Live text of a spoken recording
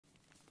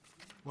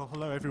Well,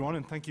 hello everyone,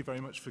 and thank you very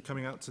much for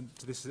coming out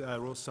to this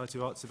Royal Society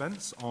of Arts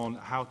events on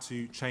how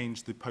to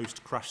change the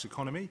post-crash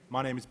economy.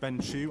 My name is Ben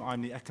Chu.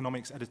 I'm the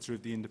economics editor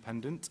of The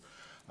Independent.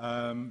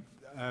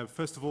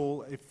 First of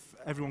all, if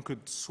everyone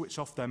could switch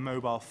off their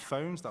mobile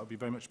phones, that would be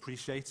very much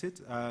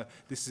appreciated.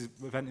 This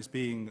event is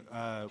being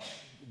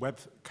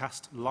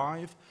webcast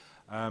live.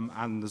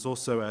 And there's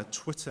also a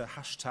Twitter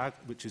hashtag,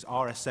 which is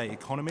RSA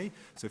economy.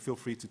 So feel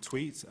free to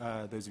tweet,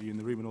 those of you in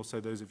the room and also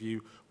those of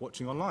you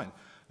watching online.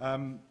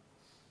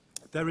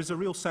 There is a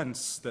real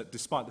sense that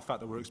despite the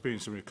fact that we're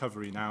experiencing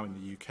recovery now in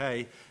the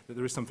UK, that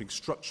there is something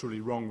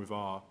structurally wrong with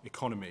our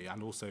economy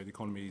and also the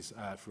economies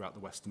throughout the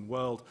Western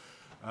world.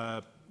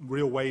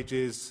 Real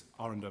wages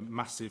are under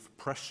massive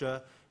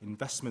pressure,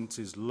 investment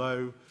is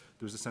low,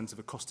 there is a sense of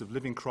a cost of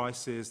living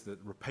crisis, that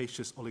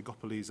rapacious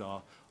oligopolies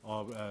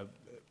are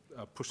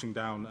pushing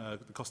down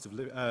the cost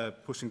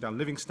of pushing down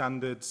living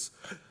standards,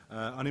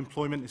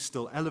 unemployment is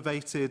still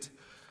elevated,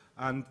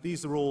 and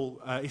these are all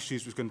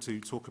issues we're going to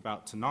talk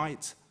about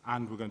tonight,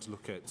 and we're going to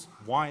look at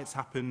why it's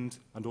happened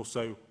and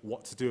also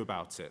what to do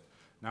about it.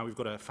 Now, we've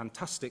got a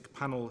fantastic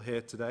panel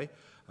here today.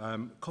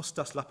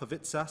 Costas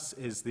Lapavitsas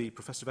is the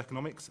Professor of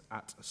Economics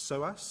at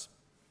SOAS.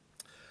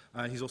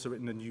 He's also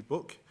written a new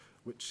book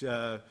which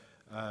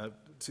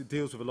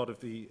deals with a lot of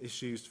the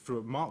issues through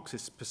a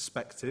Marxist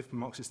perspective,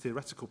 Marxist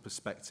theoretical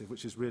perspective,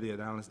 which is really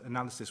an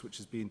analysis which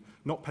has been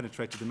not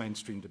penetrated the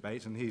mainstream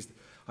debate, and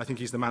I think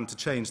he's the man to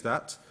change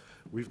that.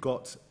 We've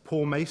got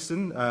Paul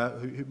Mason,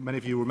 who many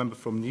of you remember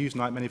from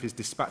Newsnight, many of his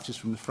dispatches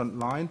from the front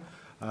line,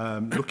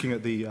 looking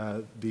at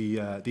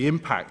the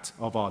impact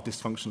of our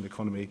dysfunctional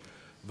economy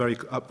very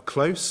up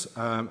close.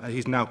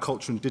 He's now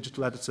culture and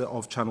digital editor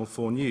of Channel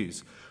 4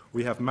 News.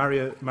 We have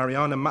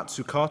Mariana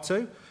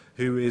Mazzucato,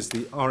 who is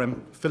the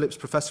RM Phillips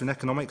Professor in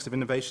Economics of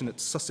Innovation at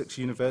Sussex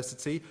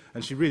University,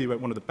 and she really wrote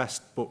one of the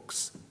best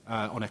books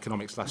on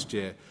economics last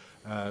year,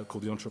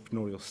 called The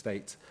Entrepreneurial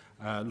State,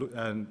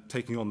 and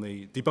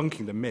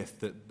debunking the myth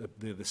that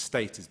the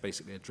state is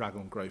basically a drag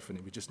on growth and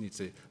we just need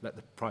to let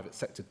the private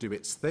sector do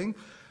its thing.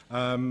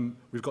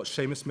 We've got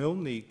Seumas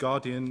Milne, the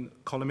Guardian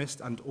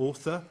columnist and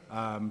author.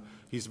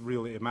 He's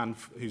really a man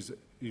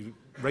who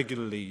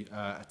regularly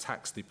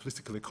attacks the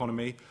political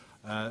economy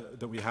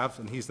that we have,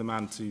 and he's the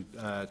man to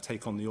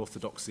take on the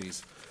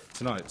orthodoxies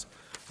tonight.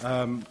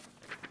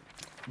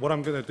 What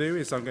I'm going to do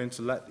is I'm going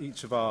to let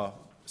each of our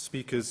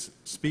speakers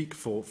speak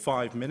for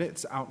 5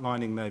 minutes,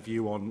 outlining their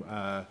view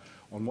on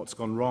what's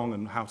gone wrong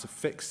and how to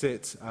fix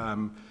it,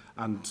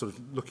 and sort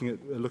of looking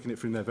at it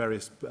from their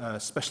various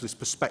specialist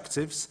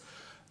perspectives.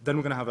 Then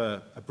we're going to have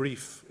a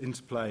brief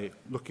interplay,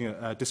 looking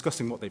at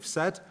discussing what they've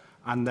said,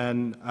 and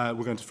then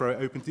we're going to throw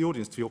it open to the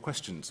audience to your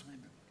questions.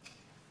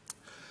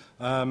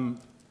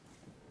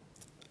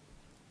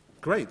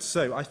 Great.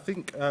 So I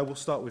think we'll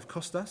start with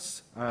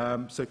Costas.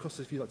 So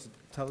Costas, if you'd like to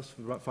tell us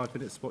for about 5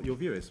 minutes what your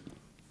view is.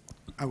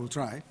 I will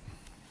try.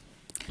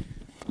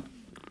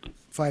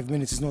 5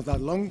 minutes is not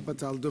that long,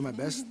 but I'll do my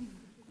best.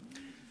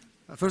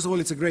 First of all,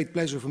 it's a great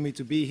pleasure for me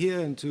to be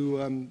here and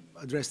to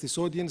address this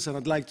audience, and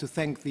I'd like to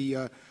thank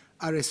the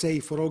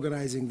RSA for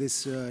organizing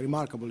this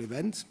remarkable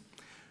event.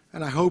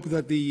 And I hope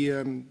that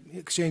the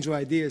exchange of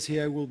ideas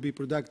here will be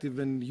productive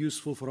and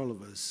useful for all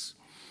of us.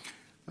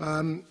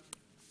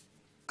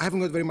 I haven't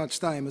got very much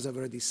time, as I've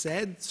already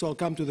said, so I'll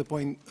come to the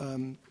point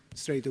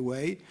straight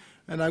away.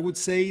 And I would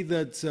say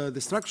that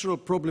the structural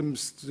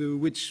problems to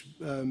which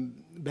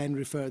Ben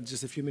referred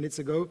just a few minutes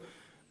ago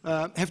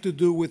have to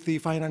do with the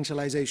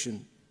financialization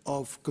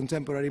of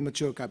contemporary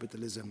mature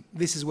capitalism.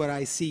 This is where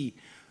I see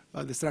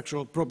the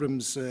structural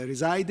problems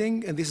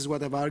residing, and this is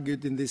what I've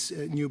argued in this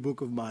new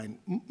book of mine.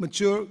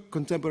 Mature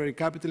contemporary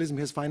capitalism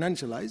has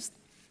financialized,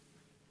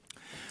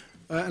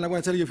 and I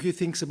want to tell you a few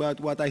things about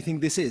what I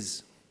think this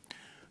is.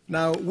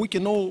 Now, we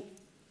can all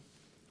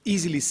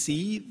easily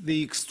see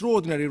the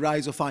extraordinary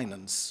rise of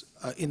finance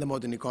in the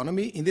modern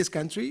economy, in this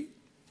country,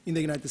 in the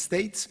United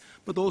States,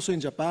 but also in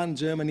Japan,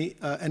 Germany,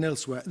 and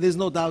elsewhere. There's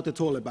no doubt at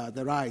all about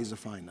the rise of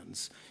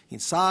finance in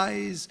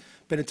size,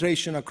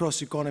 penetration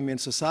across economy and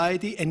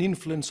society, and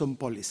influence on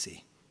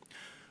policy.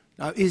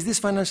 Now, is this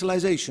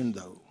financialization,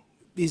 though?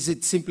 Is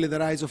it simply the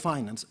rise of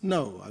finance?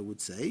 No, I would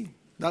say.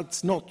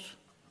 That's not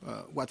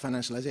what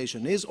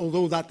financialization is,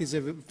 although that is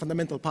a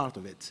fundamental part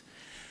of it.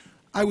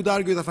 I would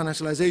argue that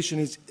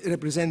financialization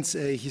represents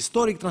a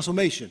historic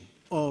transformation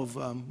of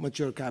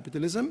mature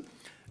capitalism,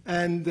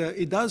 and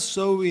it does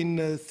so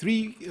in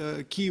three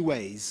key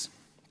ways.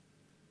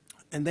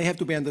 And they have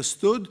to be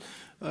understood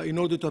in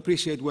order to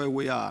appreciate where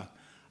we are.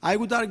 I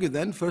would argue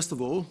then, first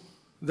of all,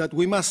 that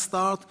we must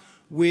start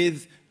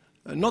with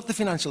not the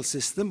financial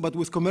system, but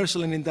with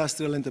commercial and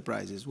industrial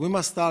enterprises. We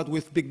must start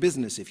with big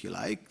business, if you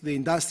like, the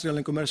industrial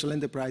and commercial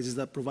enterprises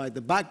that provide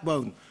the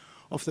backbone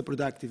of the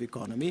productive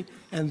economy,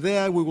 and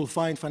there we will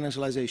find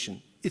financialization.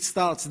 It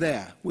starts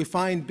there. We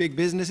find big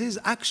businesses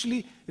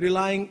actually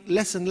relying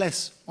less and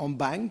less on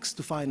banks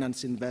to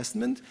finance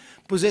investment,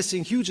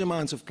 possessing huge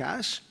amounts of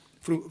cash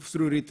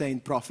through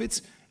retained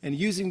profits, and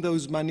using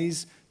those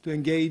monies to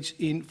engage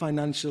in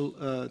financial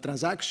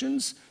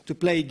transactions, to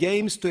play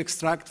games, to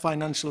extract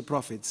financial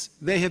profits.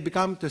 They have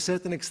become, to a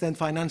certain extent,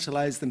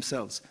 financialized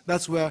themselves.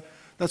 That's where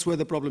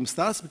the problem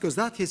starts, because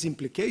that has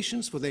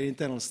implications for their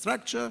internal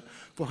structure,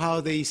 for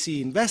how they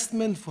see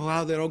investment, for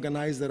how they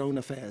organize their own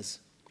affairs.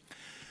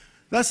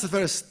 That's the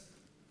first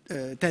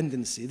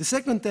tendency. The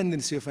second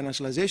tendency of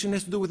financialization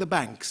has to do with the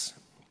banks.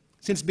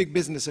 Since big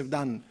business has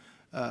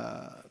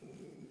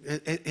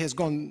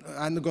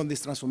undergone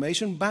this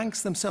transformation,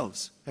 banks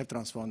themselves have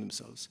transformed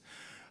themselves.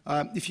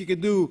 If you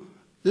could do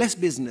less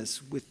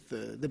business with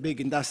the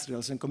big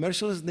industrials and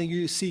commercials, then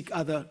you seek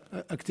other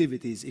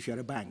activities if you're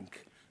a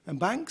bank. And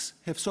banks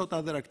have sought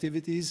other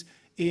activities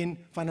in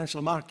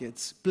financial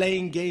markets,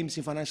 playing games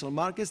in financial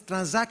markets,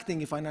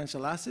 transacting in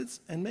financial assets,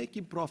 and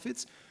making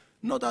profits,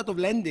 not out of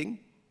lending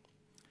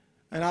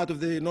and out of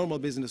the normal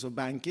business of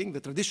banking,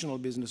 the traditional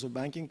business of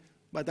banking,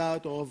 but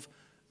out of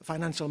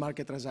financial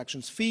market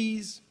transactions,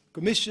 fees,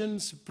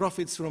 commissions,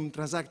 profits from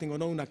transacting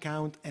on own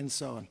account, and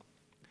so on.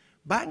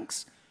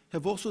 Banks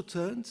have also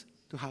turned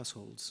to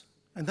households,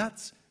 and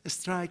that's a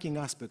striking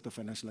aspect of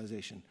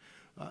financialization.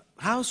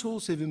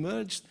 Households have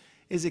emerged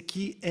as a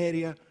key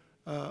area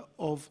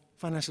of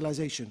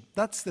financialization.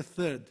 That's the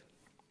third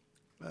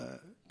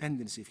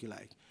tendency, if you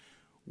like.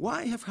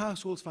 Why have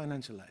households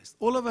financialized?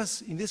 All of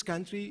us in this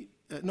country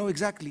know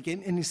exactly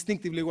and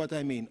instinctively what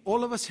I mean.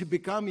 All of us have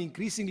become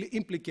increasingly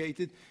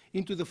implicated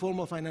into the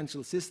formal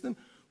financial system,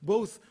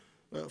 both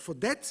for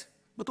debt,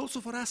 but also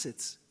for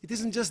assets. It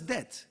isn't just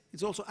debt.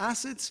 It's also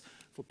assets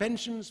for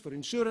pensions, for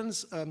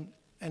insurance,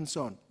 and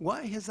so on.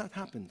 Why has that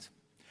happened?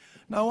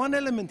 Now, one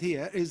element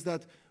here is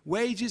that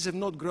wages have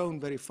not grown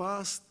very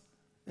fast,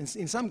 and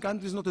in some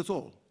countries, not at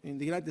all. In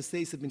the United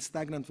States, they've been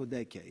stagnant for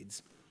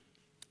decades.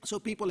 So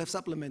people have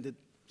supplemented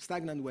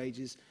stagnant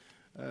wages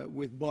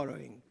with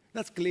borrowing.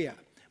 That's clear.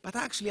 But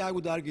actually, I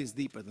would argue it's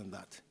deeper than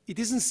that. It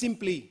isn't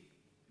simply,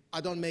 I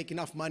don't make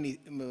enough money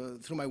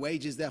through my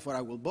wages, therefore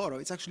I will borrow.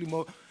 It's actually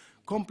more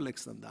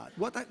complex than that.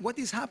 What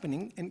is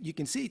happening, and you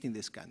can see it in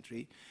this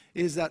country,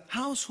 is that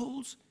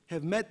households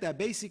have met their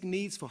basic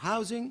needs for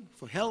housing,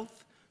 for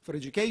health, for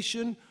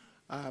education,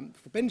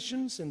 for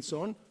pensions, and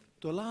so on,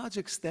 to a large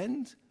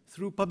extent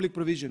through public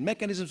provision,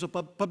 mechanisms of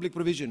public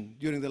provision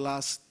during the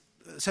last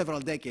several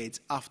decades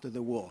after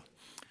the war.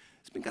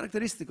 It's been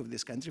characteristic of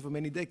this country for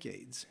many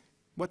decades.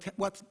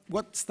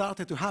 What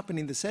started to happen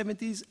in the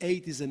 70s,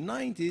 80s, and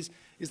 90s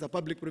is that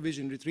public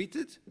provision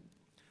retreated,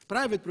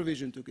 private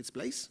provision took its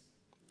place,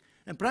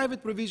 and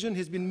private provision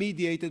has been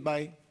mediated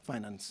by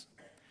finance.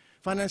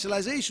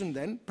 Financialization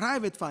then,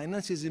 private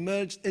finance has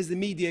emerged as the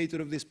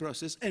mediator of this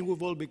process, and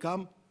we've all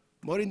become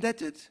more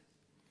indebted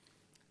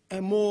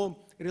and more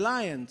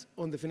reliant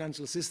on the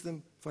financial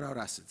system for our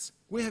assets.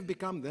 We have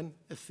become then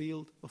a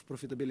field of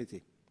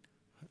profitability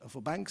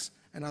for banks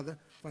and other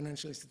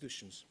financial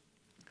institutions.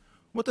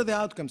 What are the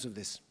outcomes of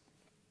this?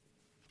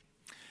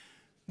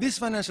 This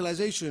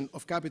financialization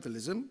of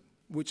capitalism,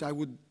 which I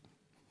would,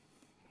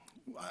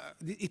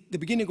 the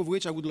beginning of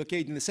which I would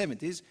locate in the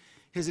 70s,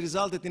 has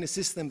resulted in a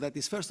system that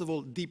is, first of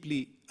all,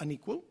 deeply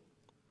unequal.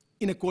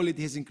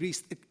 Inequality has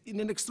increased in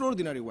an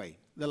extraordinary way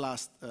the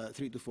last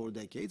 3 to 4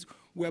 decades.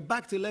 We're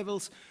back to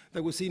levels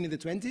that were seen in the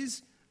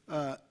 20s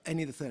and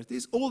in the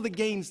 30s. All the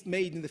gains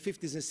made in the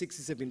 50s and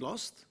 60s have been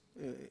lost,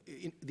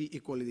 in the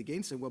equality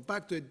gains, and we're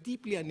back to a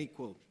deeply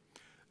unequal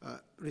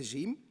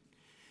regime.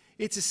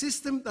 It's a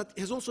system that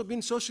has also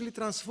been socially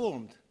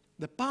transformed.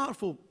 The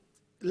powerful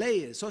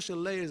layers, social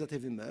layers that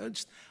have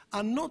emerged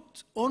are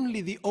not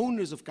only the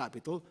owners of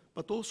capital,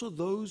 but also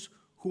those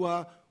who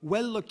are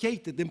well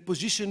located and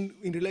positioned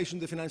in relation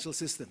to the financial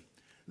system.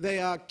 They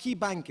are key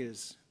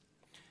bankers,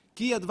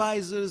 key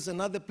advisors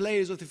and other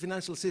players of the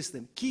financial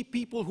system, key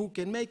people who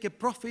can make a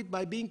profit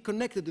by being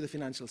connected to the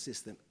financial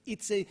system.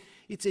 It's a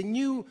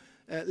new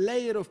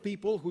layer of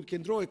people who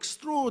can draw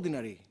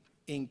extraordinary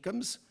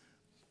incomes,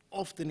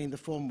 often in the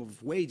form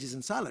of wages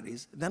and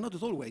salaries. They're not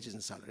at all wages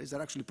and salaries,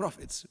 they're actually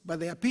profits, but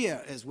they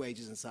appear as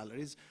wages and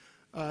salaries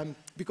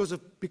because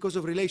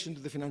of relation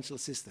to the financial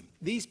system.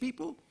 These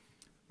people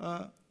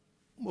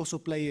also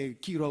play a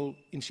key role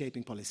in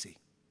shaping policy,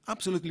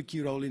 absolutely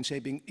key role in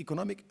shaping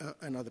economic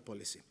and other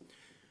policy.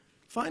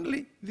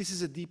 Finally, this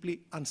is a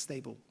deeply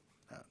unstable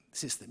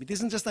system. It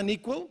isn't just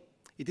unequal,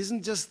 it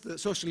isn't just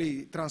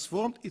socially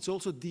transformed, it's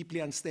also deeply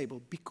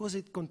unstable because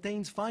it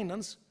contains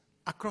finance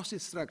across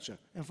its structure.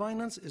 And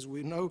finance, as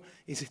we know,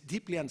 is a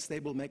deeply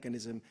unstable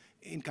mechanism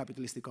in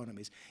capitalist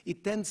economies.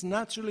 It tends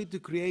naturally to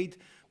create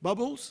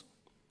bubbles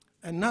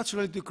and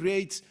naturally to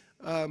create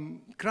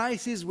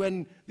crises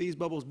when these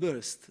bubbles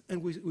burst.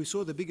 And we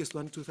saw the biggest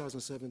one in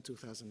 2007,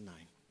 2009.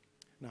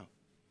 Now,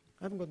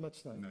 I haven't got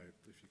much time. No,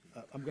 if you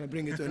can. I'm going to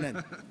bring it to an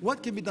end.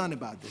 What can be done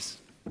about this?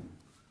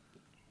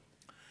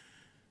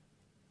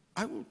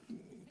 I will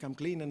come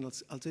clean and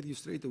I'll tell you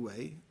straight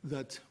away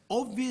that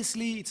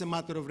obviously it's a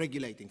matter of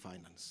regulating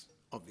finance,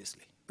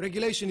 obviously.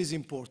 Regulation is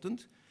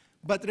important,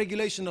 but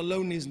regulation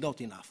alone is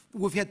not enough.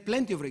 We've had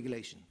plenty of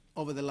regulation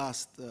over the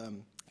last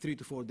 3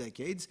 to 4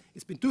 decades.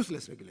 It's been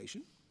toothless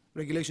regulation,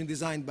 regulation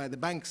designed by the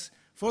banks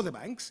for the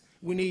banks.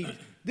 We need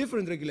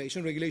different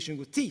regulation, regulation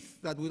with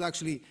teeth that would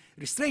actually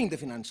restrain the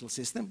financial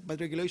system, but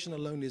regulation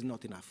alone is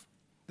not enough.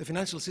 The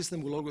financial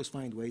system will always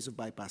find ways of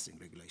bypassing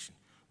regulation.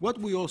 What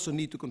we also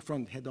need to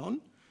confront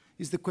head-on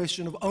is the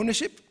question of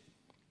ownership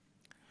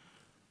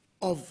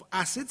of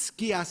assets,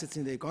 key assets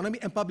in the economy,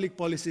 and public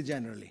policy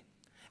generally.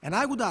 And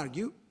I would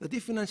argue that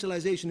if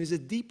financialization is as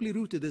deeply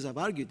rooted as I've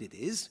argued it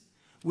is,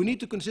 we need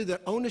to consider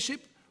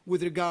ownership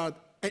with regard,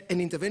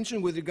 an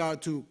intervention with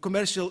regard to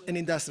commercial and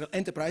industrial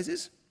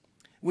enterprises.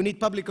 We need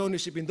public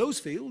ownership in those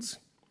fields.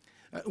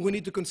 We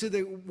need to consider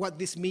what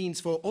this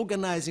means for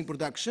organizing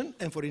production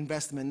and for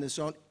investment and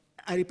so on.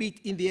 I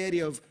repeat, in the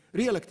area of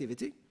real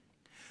activity.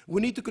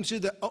 We need to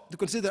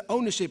consider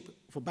ownership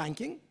for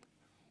banking,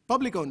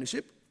 public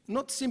ownership,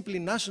 not simply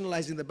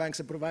nationalizing the banks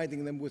and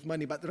providing them with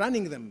money, but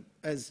running them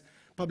as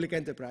public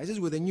enterprises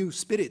with a new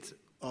spirit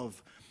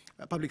of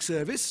public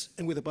service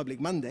and with a public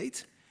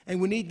mandate. And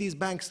we need these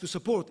banks to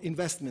support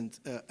investment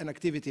and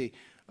activity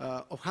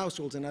of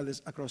households and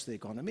others across the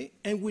economy.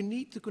 And we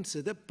need to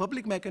consider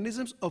public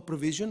mechanisms of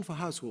provision for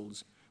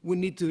households. We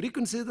need to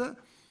reconsider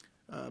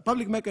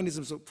public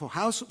mechanisms for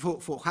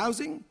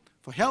housing,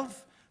 for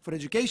health, for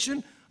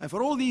education, and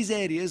for all these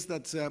areas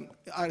that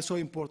are so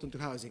important to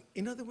housing.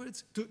 In other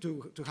words,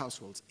 to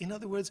households. In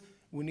other words,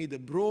 we need a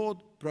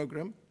broad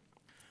program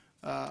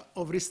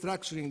of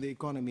restructuring the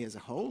economy as a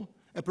whole,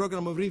 a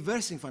program of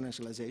reversing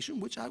financialization,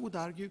 which I would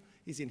argue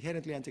is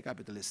inherently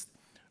anti-capitalist.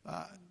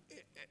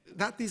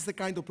 That is the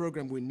kind of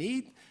program we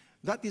need.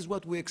 That is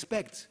what we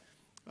expect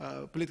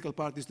political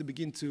parties to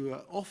begin to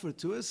offer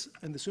to us,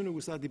 and the sooner we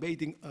start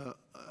debating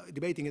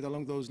it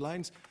along those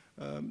lines,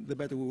 the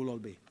better we will all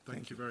be.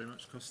 Thank you very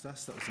much,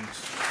 Costas. That was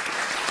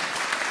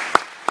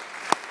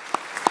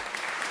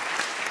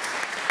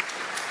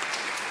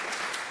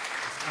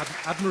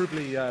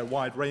admirably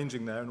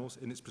wide-ranging there, and also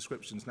in its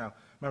prescriptions. Now,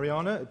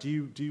 Mariana, do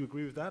you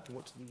agree with that?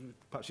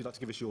 Perhaps you'd like to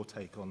give us your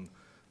take on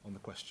the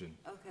question.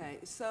 Okay,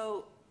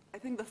 so I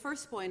think the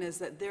first point is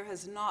that there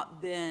has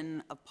not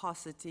been a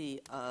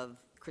paucity of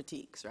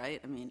critiques,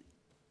 right? I mean,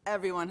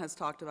 everyone has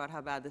talked about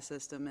how bad the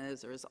system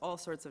is. There's all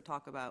sorts of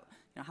talk about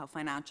how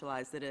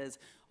financialized it is.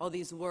 All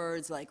these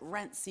words like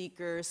rent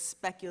seekers,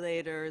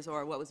 speculators,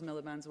 or what was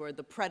Miliband's word,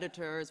 the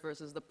predators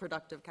versus the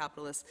productive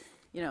capitalists.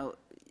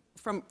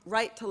 From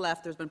right to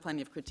left, there's been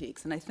plenty of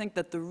critiques. And I think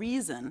that the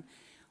reason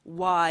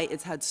why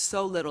it's had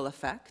so little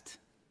effect,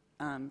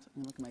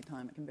 look at my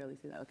time, I can barely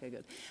see that, okay,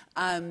 good,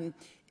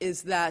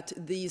 is that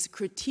these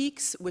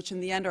critiques, which in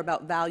the end are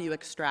about value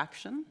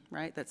extraction,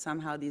 right, that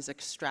somehow these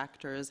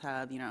extractors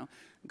have,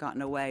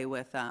 gotten away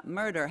with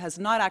murder, has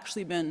not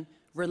actually been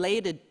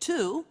related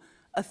to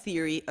a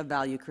theory of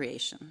value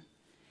creation.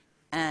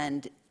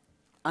 And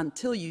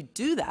until you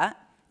do that,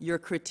 your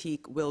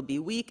critique will be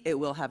weak, it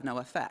will have no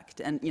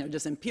effect. And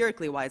just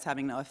empirically why it's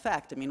having no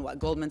effect. I mean, what,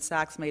 Goldman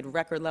Sachs made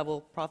record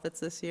level profits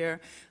this year,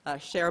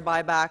 share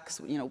buybacks,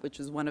 which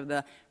is one of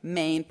the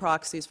main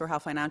proxies for how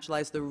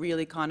financialized the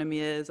real economy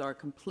is, are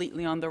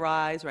completely on the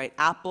rise, right?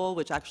 Apple,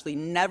 which actually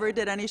never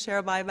did any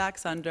share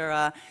buybacks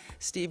under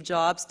Steve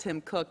Jobs, Tim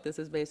Cook, this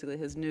is basically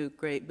his new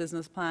great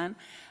business plan.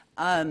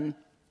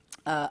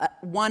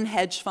 One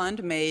hedge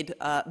fund made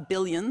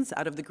billions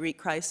out of the Greek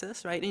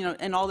crisis, right?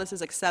 And all this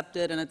is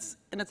accepted, and it's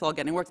all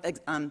getting worked.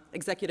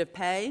 Executive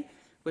pay,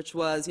 which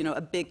was,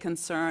 a big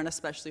concern,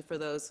 especially for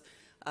those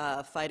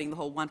fighting the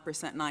whole 1%,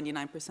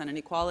 99%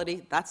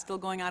 inequality. That's still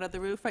going out of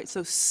the roof, right?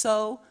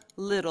 So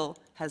little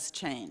has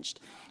changed,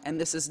 and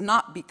this is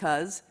not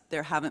because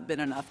there haven't been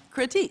enough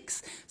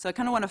critiques. So I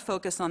kind of want to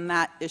focus on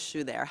that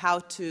issue there, how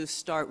to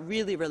start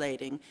really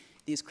relating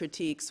these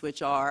critiques,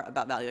 which are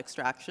about value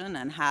extraction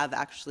and have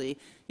actually,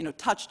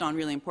 touched on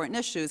really important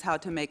issues, how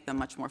to make them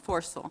much more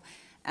forceful.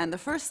 And the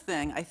first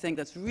thing I think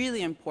that's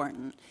really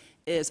important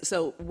is,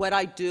 so what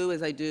I do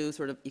is I do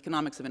sort of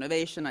economics of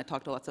innovation. I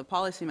talk to lots of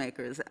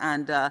policymakers,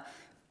 and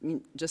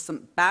just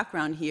some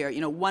background here,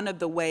 one of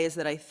the ways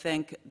that I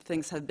think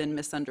things have been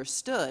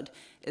misunderstood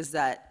is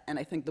that, and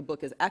I think the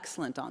book is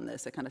excellent on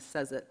this, it kind of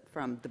says it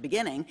from the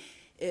beginning,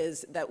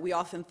 is that we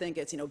often think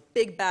it's,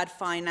 big bad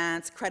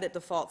finance, credit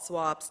default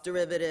swaps,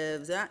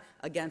 derivatives,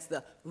 against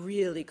the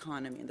real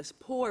economy. And this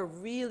poor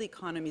real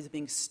economy is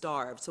being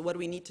starved. So what do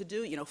we need to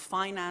do?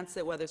 Finance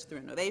it, whether it's through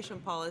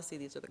innovation policy,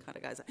 these are the kind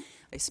of guys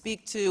I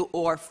speak to,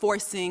 or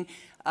forcing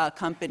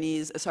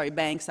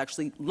banks to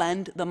actually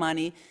lend the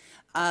money.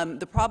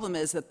 The problem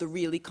is that the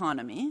real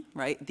economy,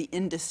 right, the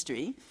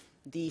industry,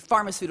 the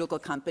pharmaceutical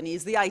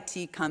companies, the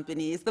IT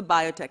companies, the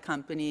biotech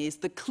companies,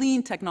 the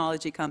clean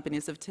technology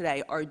companies of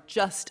today are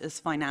just as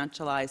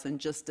financialized and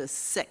just as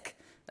sick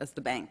as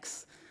the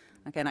banks.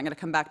 Okay, and I'm going to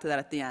come back to that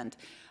at the end.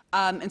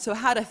 And so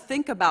how to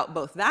think about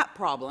both that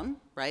problem,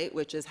 right,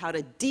 which is how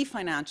to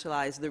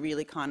definancialize the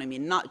real economy,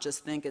 not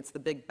just think it's the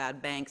big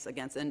bad banks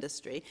against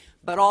industry,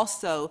 but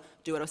also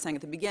do what I was saying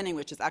at the beginning,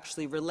 which is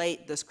actually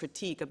relate this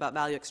critique about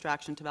value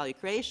extraction to value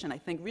creation, I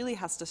think really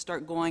has to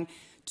start going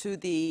to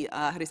the,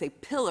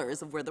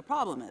 pillars of where the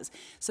problem is.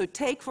 So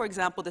take, for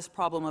example, this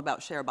problem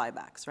about share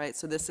buybacks, right?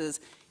 So this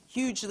is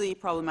hugely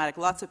problematic.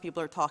 Lots of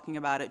people are talking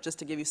about it. Just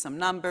to give you some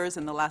numbers,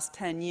 in the last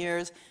 10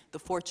 years, the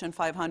Fortune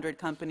 500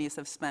 companies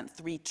have spent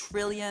 $3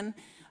 trillion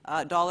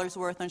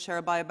worth on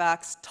share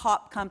buybacks.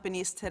 Top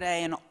companies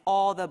today in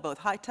all the both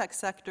high-tech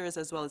sectors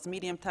as well as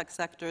medium-tech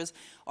sectors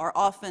are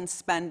often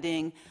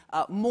spending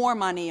more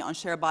money on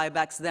share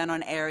buybacks than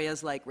on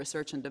areas like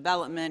research and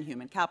development,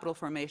 human capital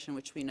formation,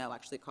 which we know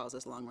actually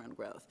causes long-run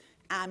growth.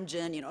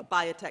 Amgen, a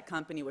biotech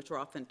company, which we're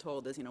often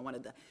told is, one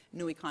of the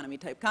new economy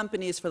type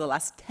companies, for the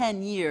last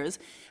 10 years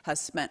has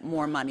spent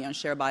more money on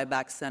share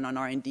buybacks than on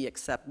R&D,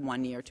 except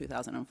 1 year,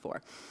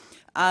 2004.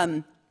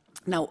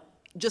 Now,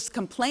 just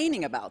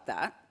complaining about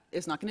that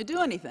is not going to do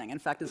anything. In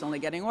fact, it's only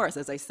getting worse.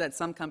 As I said,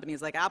 some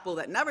companies like Apple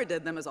that never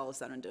did them is all of a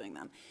sudden doing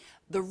them.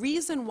 The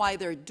reason why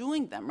they're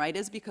doing them, right,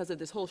 is because of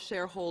this whole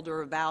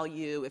shareholder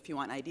value, if you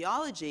want,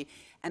 ideology.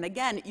 And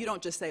again, you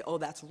don't just say, oh,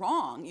 that's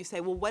wrong. You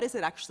say, well, what is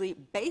it actually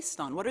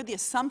based on? What are the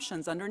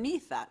assumptions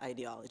underneath that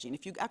ideology? And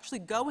if you actually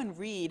go and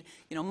read,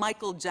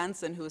 Michael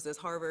Jensen, who is this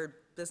Harvard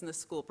Business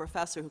School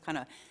professor who kind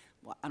of,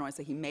 well, I don't want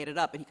to say he made it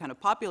up, but he kind of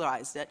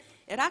popularized it.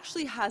 It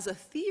actually has a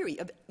theory,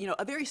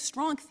 a very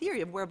strong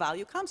theory of where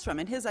value comes from.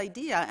 And his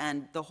idea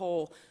and the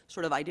whole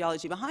sort of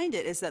ideology behind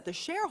it is that the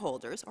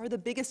shareholders are the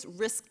biggest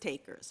risk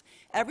takers.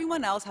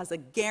 Everyone else has a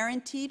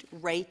guaranteed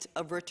rate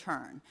of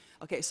return.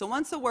 Okay, so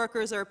once the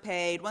workers are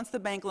paid, once the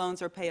bank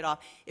loans are paid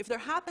off, if there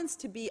happens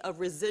to be a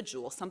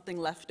residual, something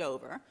left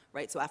over,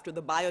 right? So after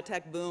the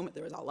biotech boom,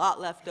 there was a lot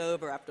left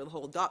over. After the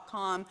whole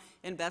dot-com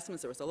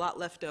investments, there was a lot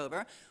left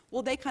over.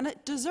 Well, they kind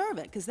of deserve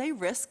it because they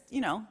risked,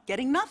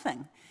 getting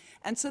nothing.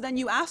 And so then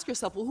you ask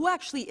yourself, well, who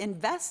actually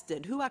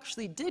invested? Who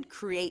actually did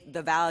create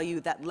the value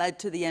that led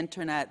to the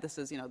internet? This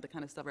is, the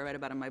kind of stuff I write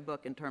about in my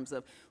book in terms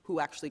of who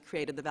actually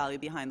created the value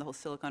behind the whole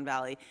Silicon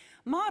Valley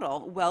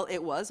model. Well,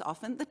 it was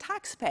often the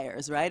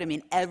taxpayers, right? I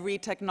mean, every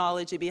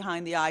technology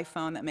behind the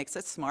iPhone that makes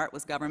it smart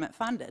was government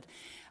funded.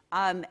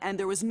 And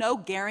there was no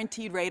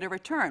guaranteed rate of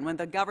return. When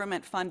the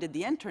government funded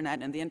the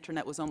internet, and the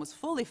internet was almost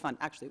fully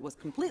funded, actually it was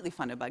completely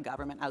funded by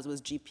government, as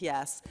was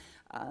GPS,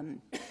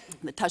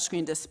 the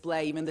touchscreen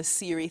display, even the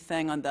Siri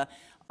thing on the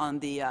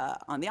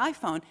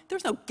iPhone,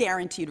 there's no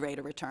guaranteed rate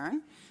of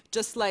return.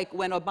 Just like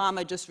when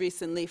Obama just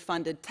recently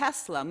funded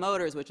Tesla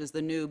Motors, which is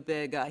the new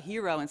big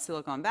hero in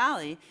Silicon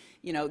Valley,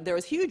 there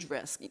was huge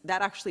risk.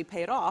 That actually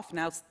paid off.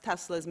 Now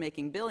Tesla is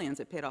making billions.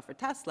 It paid off for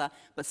Tesla.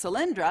 But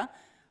Solyndra,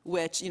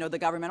 which the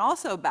government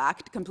also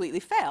backed, completely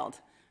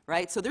failed.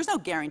 Right? So there's no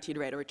guaranteed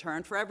rate of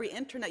return. For every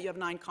internet, you have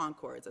 9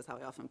 Concords, is how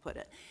I often put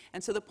it.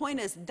 And so the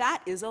point is,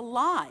 that is a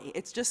lie.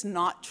 It's just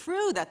not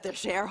true that the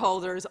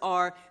shareholders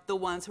are the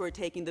ones who are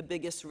taking the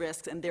biggest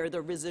risks, and they're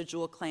the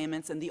residual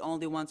claimants and the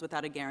only ones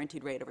without a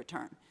guaranteed rate of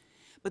return.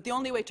 But the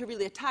only way to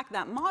really attack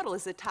that model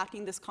is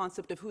attacking this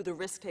concept of who the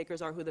risk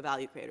takers are, who the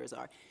value creators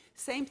are.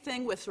 Same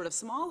thing with sort of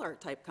smaller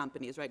type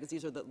companies, right? Because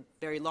these are the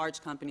very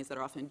large companies that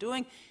are often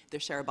doing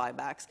their share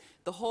buybacks.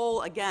 The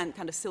whole, again,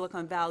 kind of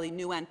Silicon Valley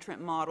new entrant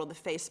model, the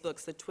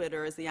Facebooks, the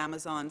Twitters, the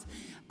Amazons,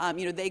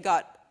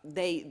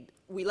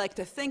 we like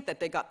to think that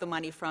they got the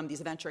money from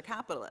these venture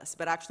capitalists,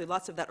 but actually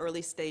lots of that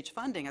early stage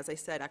funding, as I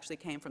said, actually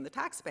came from the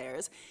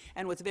taxpayers.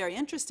 And what's very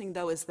interesting,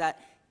 though, is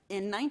that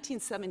in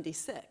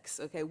 1976,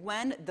 okay,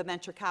 when the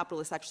venture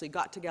capitalists actually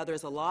got together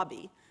as a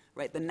lobby,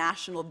 right, the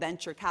National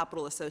Venture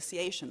Capital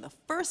Association, the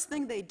first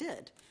thing they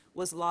did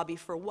was lobby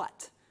for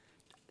what?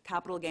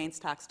 Capital gains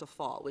tax to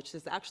fall, which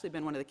has actually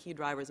been one of the key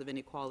drivers of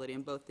inequality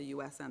in both the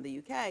US and the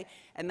UK.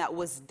 And that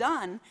was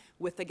done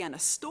with, again, a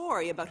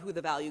story about who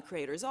the value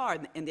creators are.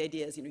 And the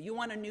idea is, you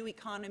want a new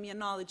economy, a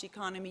knowledge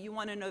economy, you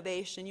want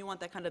innovation, you want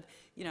that kind of,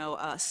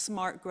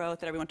 smart growth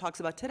that everyone talks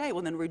about today.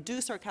 Well, then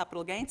reduce our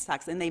capital gains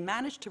tax. And they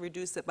managed to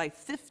reduce it by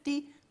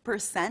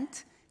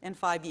 50% in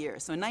 5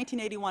 years. So in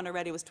 1981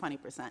 already it was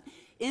 20%.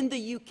 In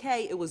the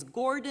UK, it was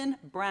Gordon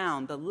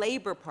Brown, the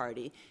Labour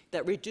Party,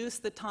 that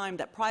reduced the time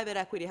that private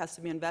equity has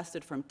to be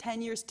invested from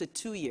 10 years to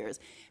 2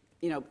 years.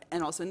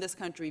 And also in this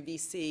country,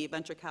 VC,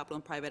 venture capital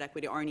and private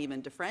equity aren't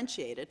even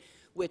differentiated,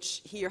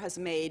 which here has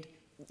made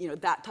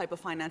that type of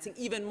financing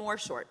even more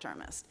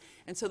short-termist.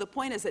 And so the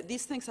point is that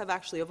these things have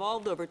actually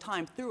evolved over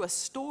time through a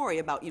story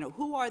about,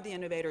 who are the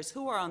innovators,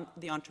 who are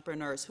the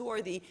entrepreneurs, who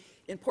are the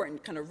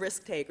important kind of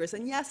risk takers.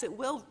 And yes, it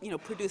will,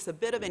 produce a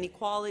bit of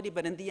inequality,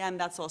 but in the end,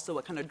 that's also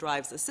what kind of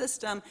drives the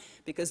system,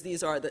 because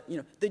these are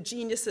the, the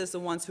geniuses, the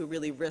ones who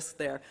really risk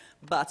their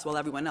butts while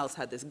everyone else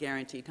had this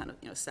guaranteed kind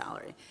of,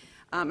 salary.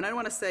 And I don't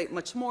want to say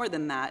much more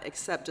than that,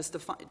 except just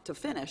to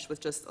finish with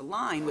just a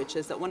line, which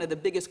is that one of the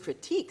biggest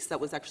critiques that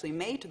was actually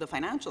made to the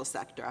financial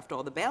sector after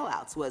all the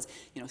bailouts was,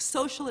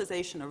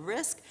 socialization of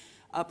risk,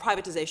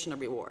 privatization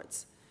of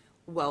rewards.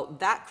 Well,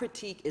 that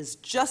critique is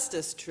just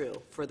as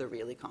true for the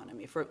real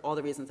economy, for all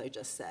the reasons I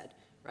just said,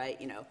 right?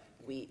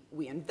 We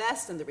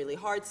invest in the really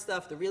hard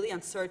stuff, the really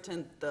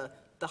uncertain,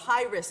 the the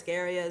high-risk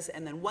areas,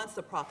 and then once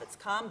the profits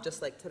come,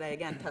 just like today,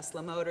 again,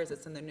 Tesla Motors,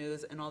 it's in the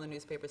news, in all the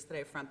newspapers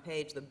today, front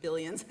page, the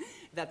billions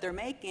that they're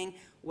making.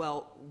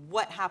 Well,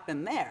 what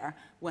happened there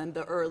when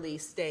the early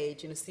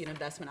stage, seed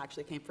investment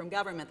actually came from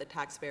government? The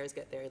taxpayers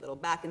get very little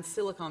back. In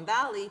Silicon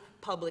Valley,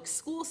 public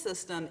school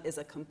system is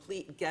a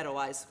complete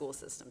ghettoized school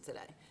system today.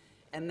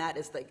 And that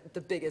is like the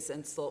biggest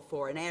insult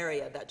for an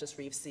area that just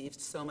received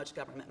so much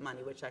government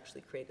money, which actually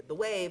created the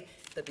wave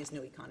that these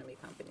new economy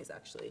companies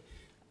actually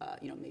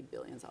made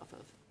billions off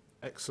of.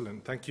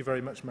 Excellent. Thank you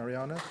very much,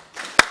 Mariana.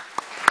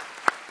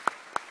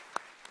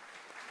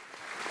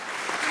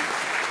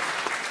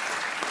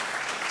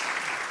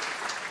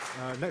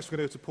 Next, we're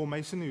going to go to Paul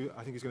Mason, who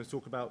I think is going to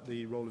talk about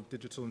the role of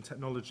digital and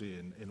technology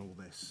in all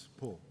this.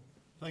 Paul.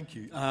 Thank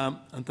you,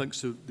 and thanks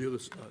to the other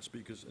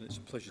speakers, and it's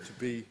a pleasure to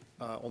be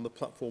on the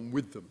platform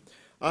with them.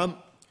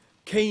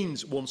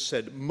 Keynes once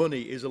said,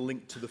 money is a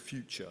link to the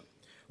future.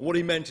 And what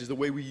he meant is the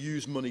way we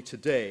use money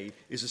today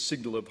is a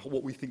signal of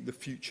what we think the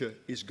future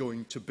is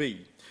going to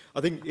be. I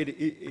think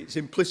it's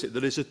implicit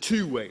that it's a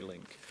two-way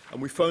link,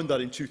 and we found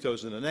that in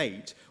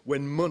 2008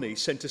 when money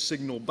sent a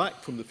signal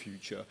back from the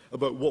future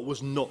about what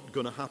was not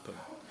going to happen.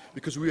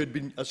 Because we had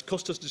been, as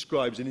Costas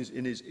describes in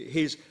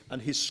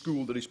his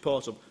school that he's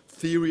part of,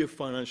 theory of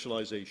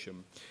financialization,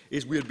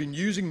 is we had been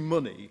using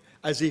money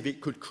as if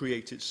it could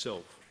create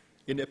itself,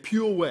 in a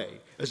pure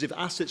way, as if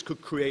assets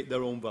could create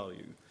their own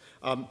value,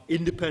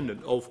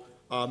 independent of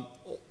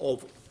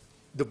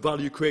the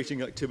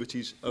value-creating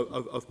activities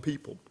of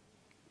people.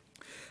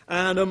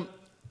 And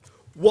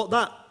what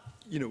that,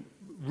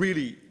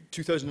 really,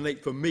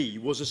 2008 for me,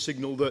 was a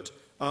signal that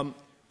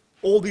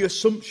all the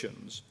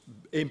assumptions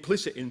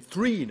implicit in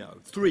three,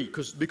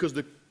 because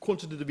the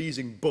quantitative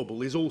easing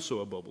bubble is also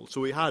a bubble. So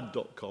we had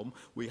 .com,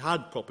 we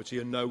had property,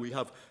 and now we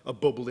have a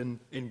bubble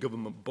in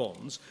government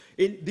bonds.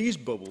 These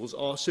bubbles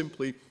are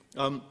simply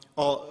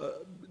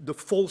the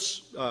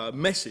false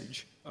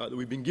message that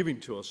we've been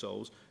giving to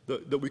ourselves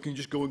that we can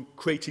just go and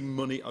creating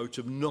money out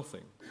of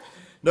nothing.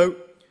 Now,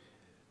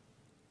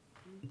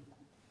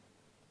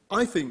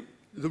 I think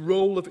the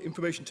role of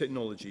information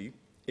technology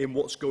in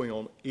what's going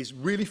on is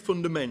really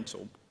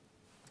fundamental,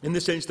 in the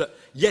sense that,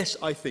 yes,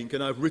 I think,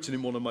 and I've written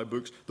in one of my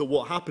books, that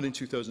what happened in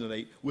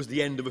 2008 was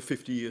the end of a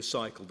 50-year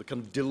cycle, the kind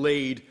of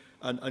delayed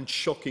and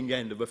shocking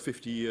end of a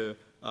 50-year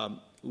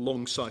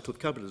long cycle of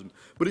capitalism.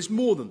 But it's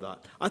more than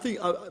that. I think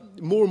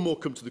more and more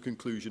come to the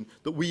conclusion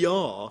that we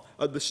are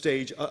at the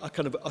stage, a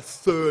kind of a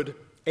third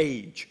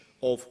age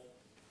of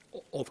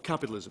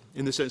capitalism,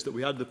 in the sense that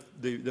we had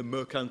the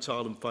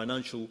mercantile and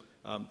financial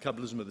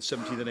capitalism of the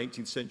 17th and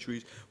 18th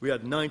centuries. We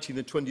had 19th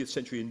and 20th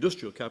century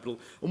industrial capital.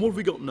 And what have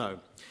we got now?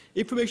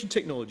 Information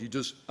technology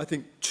does, I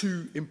think,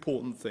 two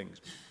important things.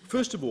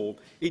 First of all,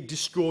 it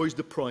destroys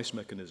the price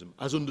mechanism,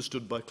 as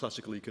understood by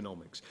classical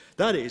economics.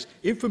 That is,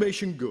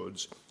 information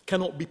goods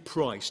cannot be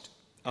priced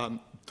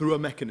through a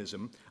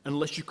mechanism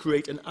unless you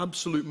create an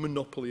absolute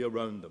monopoly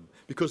around them,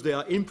 because they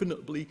are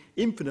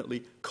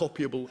infinitely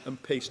copyable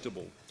and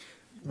pastable.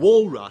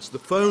 Walras, the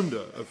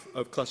founder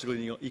of classical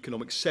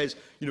economics, says,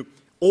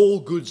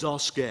 all goods are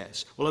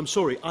scarce. Well, I'm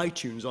sorry,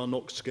 iTunes are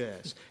not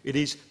scarce. It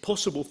is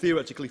possible,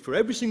 theoretically, for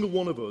every single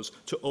one of us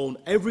to own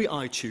every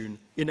iTunes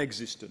in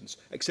existence,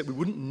 except we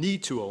wouldn't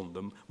need to own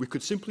them. We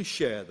could simply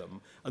share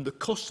them, and the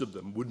cost of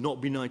them would not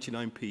be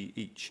 99p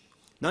each.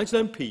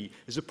 99p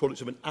is a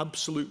product of an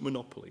absolute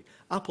monopoly.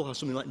 Apple has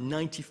something like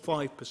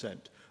 95%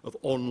 of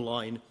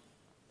online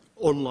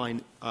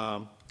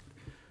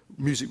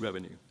music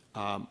revenue.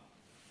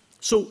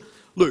 So,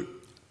 look,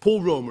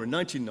 Paul Romer in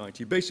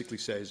 1990 basically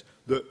says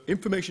that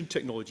information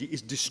technology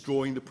is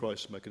destroying the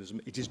price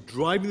mechanism. It is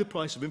driving the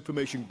price of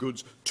information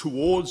goods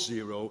towards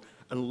zero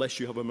unless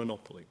you have a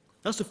monopoly.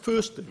 That's the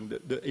first thing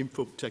that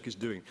infotech is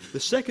doing. The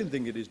second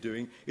thing it is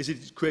doing is it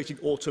is creating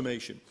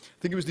automation. I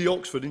think it was the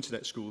Oxford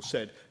Internet School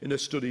said in a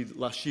study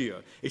last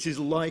year, it is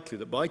likely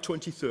that by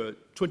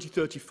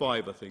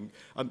 2035, I think,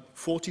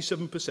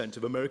 47%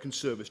 of American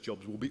service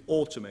jobs will be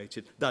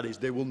automated. That is,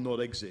 they will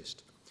not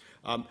exist.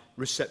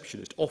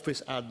 Receptionist,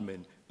 office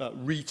admin,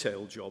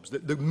 retail jobs.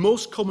 The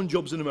most common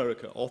jobs in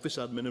America, office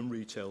admin and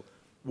retail,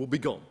 will be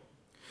gone.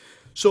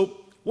 So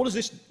what does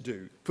this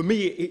do? For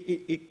me,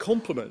 it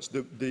complements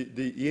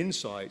the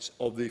insights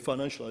of the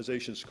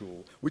financialization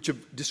school, which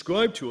have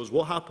described to us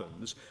what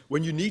happens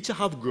when you need to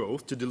have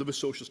growth to deliver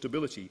social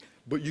stability,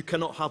 but you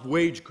cannot have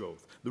wage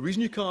growth. The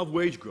reason you can't have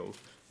wage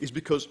growth is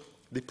because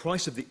the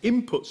price of the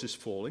inputs is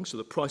falling, so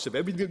the price of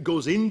everything that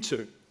goes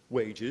into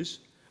wages,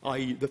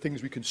 i.e. the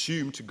things we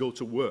consume to go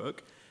to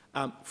work,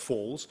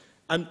 falls,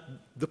 and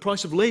the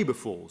price of labour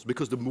falls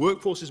because the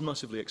workforce is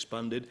massively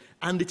expanded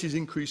and it is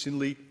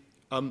increasingly,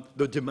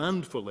 the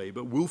demand for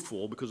labour will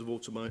fall because of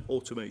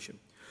automation.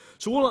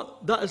 So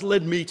that has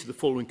led me to the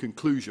following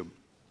conclusion,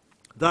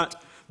 that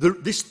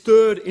this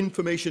third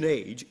information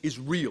age is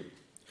real,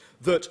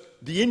 that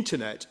the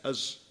internet,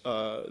 as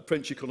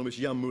French economist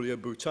Jan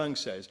Moulier-Boutang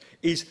says,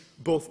 is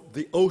both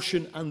the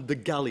ocean and the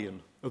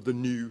galleon of the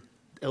new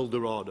El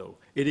Dorado.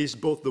 It is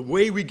both the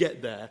way we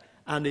get there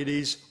and it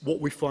is what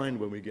we find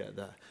when we get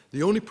there.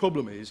 The only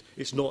problem is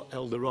it's not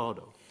El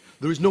Dorado.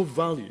 There is no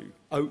value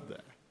out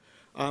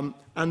there.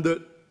 And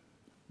that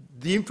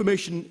the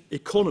information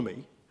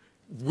economy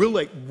will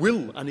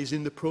and is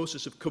in the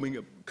process of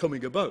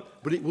coming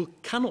about, but it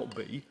cannot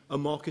be a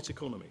market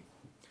economy.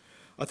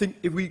 I think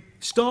if we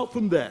start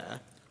from there,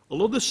 a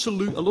lot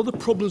of the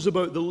problems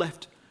about the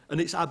left and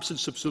its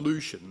absence of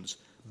solutions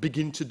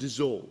begin to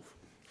dissolve.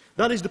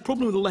 That is the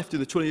problem with the left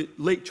in the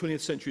late 20th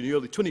century and the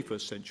early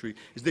 21st century,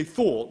 is they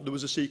thought there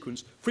was a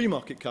sequence: free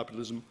market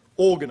capitalism,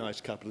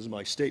 organised capitalism,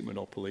 I state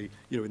monopoly,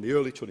 in the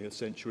early 20th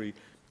century,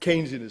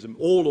 Keynesianism,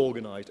 all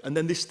organised, and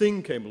then this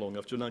thing came along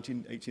after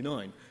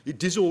 1989. It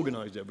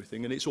disorganised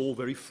everything, and it's all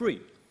very free.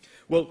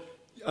 Well,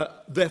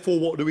 therefore,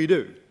 what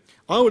do?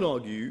 I would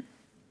argue,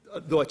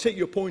 though I take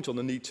your point on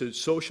the need to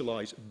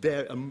socialise,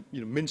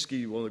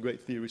 Minsky, one of the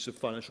great theorists of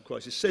financial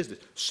crisis, says this: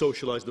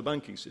 socialise the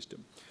banking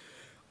system.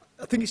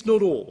 I think it's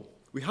not all.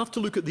 We have to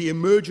look at the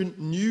emergent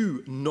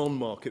new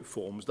non-market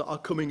forms that are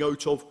coming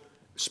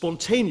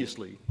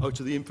spontaneously out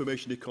of the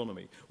information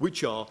economy,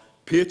 which are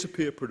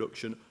peer-to-peer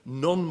production,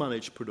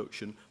 non-managed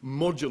production,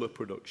 modular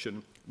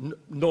production,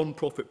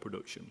 non-profit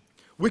production.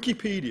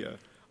 Wikipedia,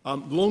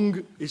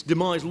 its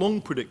demise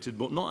long predicted,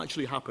 but not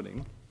actually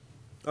happening,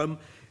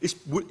 if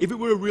it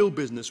were a real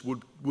business,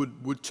 would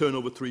turn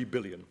over 3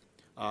 billion,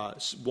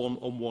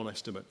 on one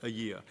estimate, a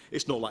year.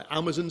 It's not like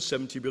Amazon's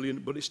 70 billion,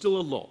 but it's still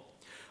a lot.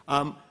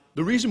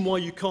 The reason why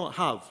you can't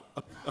have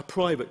a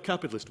private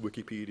capitalist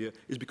Wikipedia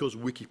is because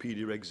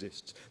Wikipedia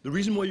exists. The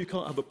reason why you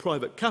can't have a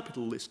private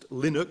capitalist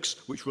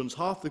Linux, which runs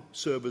half the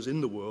servers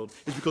in the world,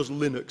 is because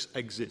Linux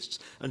exists.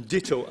 And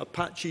ditto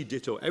Apache,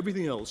 ditto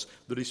everything else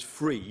that is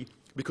free,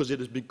 because it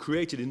has been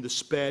created in the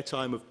spare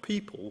time of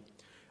people.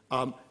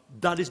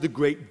 That is the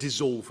great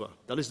dissolver.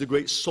 That is the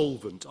great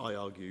solvent, I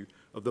argue,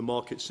 of the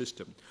market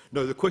system.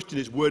 Now, the question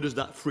is, where does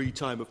that free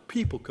time of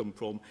people come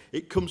from?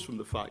 It comes from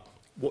the fact,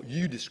 what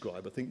you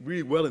describe, I think,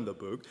 really well in the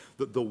book,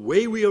 that the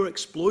way we are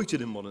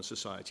exploited in modern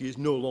society is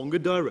no longer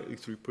directly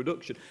through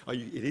production.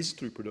 It is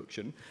through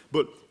production,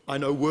 but I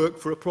now work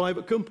for a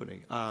private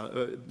company,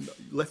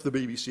 left the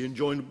BBC and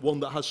joined one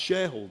that has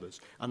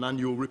shareholders and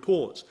annual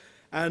reports.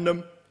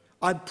 And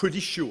I'm pretty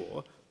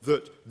sure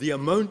that the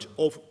amount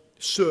of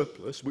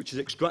surplus which is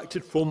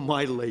extracted from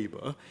my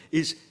labour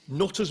is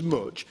not as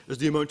much as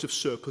the amount of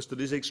surplus that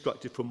is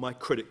extracted from my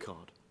credit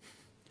card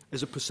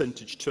as a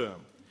percentage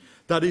term.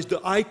 That is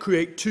that I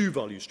create 2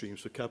 value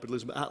streams for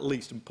capitalism at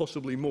least, and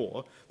possibly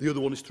more. The other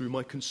one is through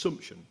my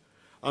consumption.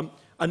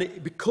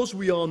 Because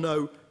we are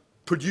now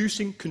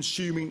producing,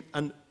 consuming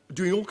and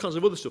doing all kinds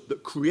of other stuff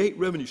that create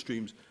revenue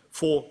streams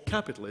for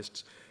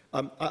capitalists,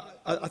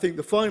 I think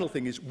the final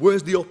thing is,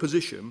 where's the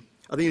opposition?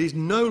 I think it is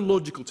now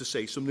logical to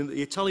say something that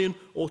the Italian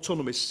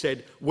autonomists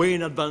said way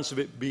in advance of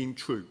it being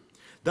true.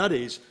 That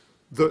is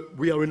that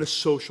we are in a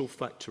social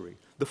factory.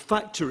 The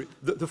factory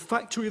of the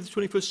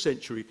 21st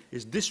century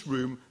is this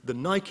room, the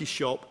Nike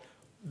shop,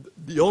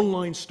 the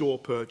online store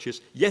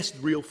purchase, yes,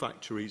 real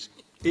factories.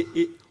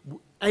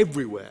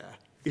 Everywhere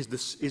is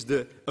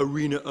the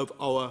arena of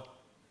our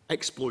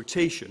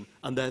exploitation,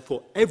 and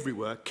therefore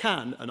everywhere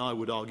can, and I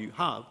would argue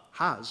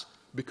has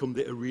become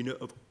the arena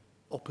of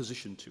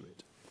opposition to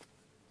it.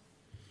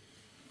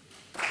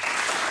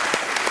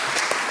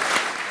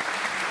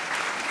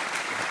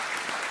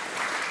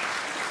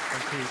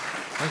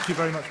 Thank you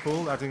very much,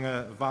 Paul, adding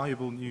a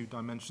valuable new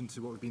dimension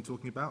to what we've been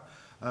talking about.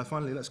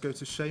 Finally, let's go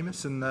to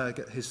Seumas and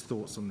get his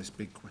thoughts on this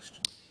big question.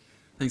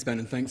 Thanks, Ben,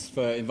 and thanks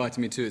for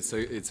inviting me too.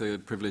 It's a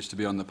privilege to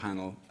be on the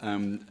panel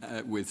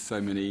with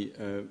so many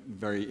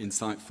very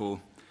insightful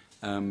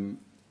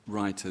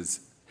writers.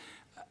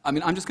 I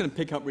mean, I'm just going to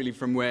pick up really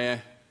from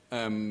where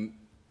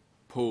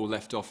Paul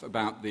left off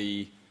about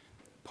the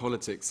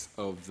politics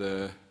of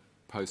the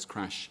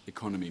post-crash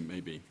economy,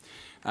 maybe.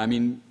 I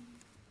mean,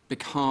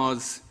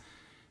 because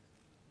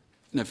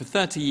for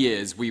 30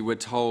 years we were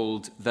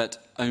told that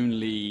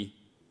only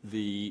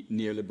the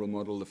neoliberal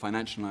model, the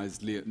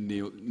financialized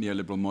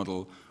neoliberal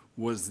model,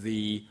 was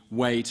the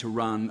way to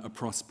run a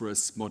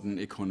prosperous modern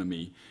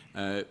economy.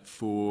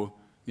 For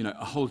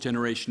a whole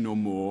generation or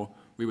more,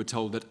 we were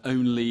told that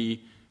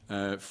only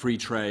free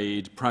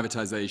trade,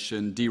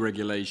 privatization,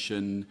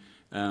 deregulation,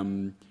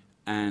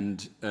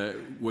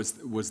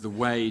 was the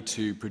way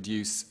to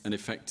produce an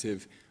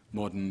effective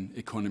modern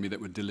economy that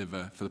would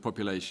deliver for the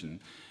population.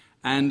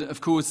 And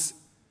of course,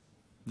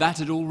 that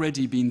had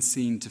already been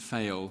seen to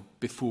fail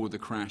before the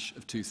crash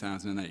of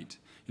 2008.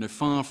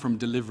 Far from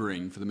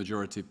delivering for the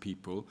majority of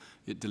people,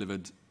 it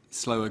delivered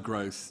slower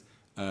growth,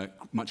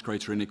 much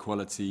greater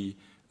inequality,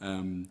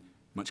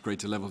 much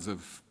greater levels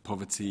of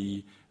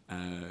poverty,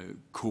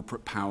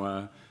 corporate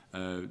power,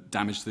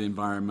 damage to the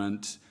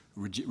environment,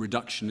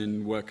 reduction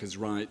in workers'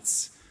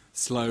 rights,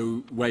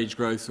 slow wage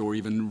growth or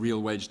even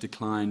real wage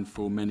decline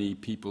for many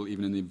people,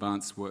 even in the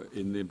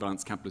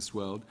advanced capitalist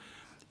world.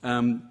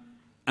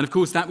 And of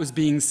course, that was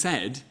being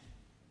said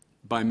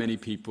by many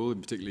people,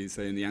 particularly,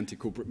 say, in the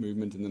anti-corporate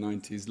movement in the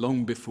 90s,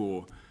 long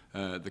before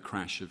the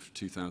crash of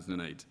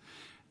 2008.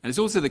 And it's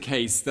also the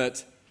case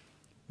that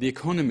the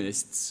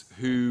economists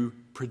who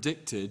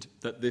predicted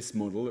that this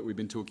model that we've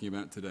been talking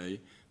about today,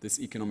 this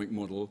economic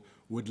model,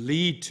 would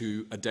lead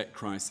to a debt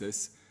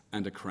crisis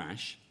and a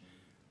crash,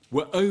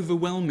 were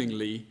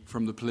overwhelmingly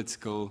from the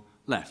political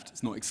left.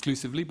 It's not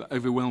exclusively, but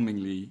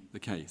overwhelmingly the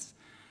case.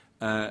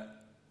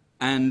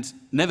 And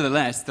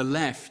nevertheless, the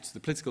left, the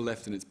political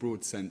left in its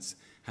broad sense,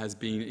 has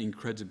been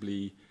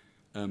incredibly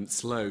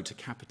slow to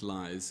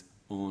capitalize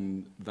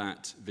on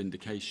that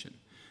vindication.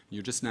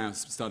 You're just now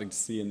starting to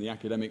see in the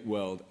academic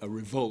world a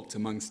revolt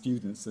among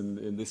students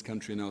in this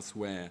country and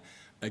elsewhere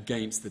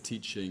against the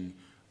teaching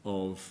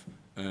of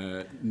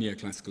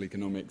neoclassical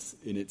economics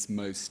in its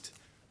most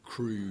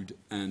crude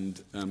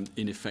and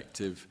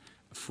ineffective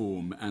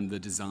form, and the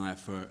desire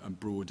for a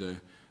broader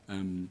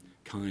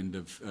kind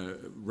of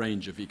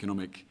range of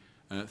economic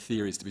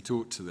theories to be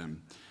taught to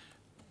them.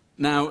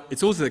 Now,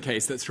 it's also the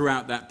case that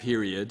throughout that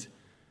period,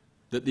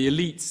 that the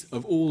elites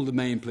of all the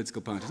main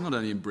political parties, not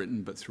only in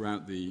Britain, but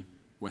throughout the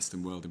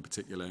Western world in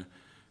particular,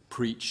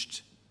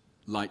 preached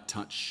light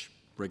touch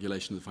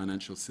regulation of the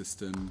financial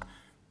system.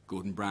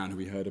 Gordon Brown, who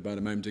we heard about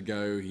a moment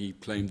ago, he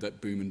claimed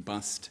that boom and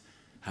bust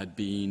had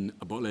been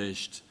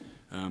abolished.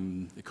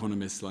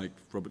 Economists like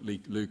Robert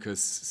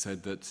Lucas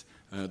said that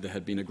there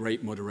had been a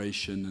great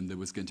moderation and there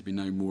was going to be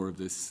no more of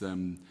this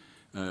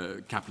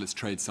capitalist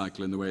trade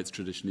cycle in the way it's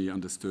traditionally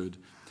understood.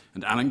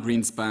 And Alan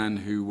Greenspan,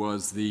 who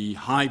was the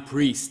high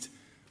priest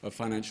of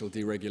financial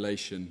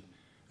deregulation,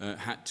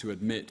 had to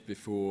admit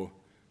before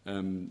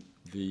a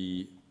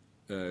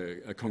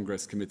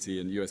Congress committee,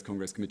 and US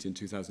Congress committee in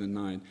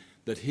 2009,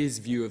 that his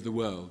view of the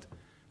world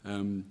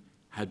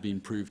had been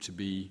proved to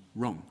be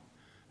wrong.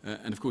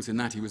 And of course, in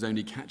that, he was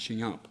only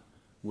catching up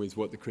with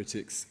what the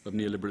critics of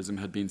neoliberalism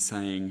had been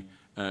saying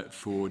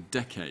for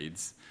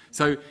decades.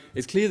 So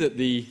it's clear that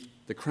the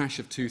crash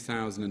of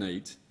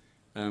 2008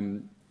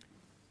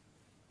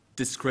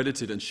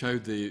 discredited and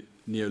showed the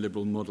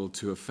neoliberal model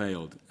to have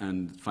failed,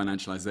 and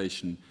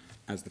financialization,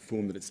 as the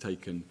form that it's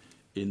taken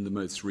in the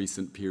most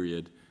recent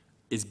period,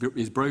 is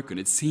broken.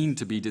 It's seen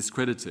to be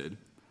discredited.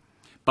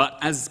 But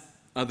as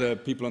other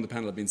people on the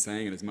panel have been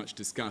saying, and as much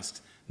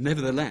discussed,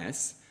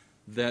 nevertheless,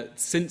 that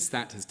since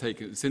that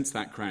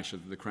crash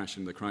and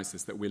the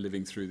crisis that we're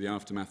living through, the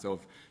aftermath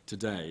of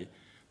today,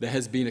 there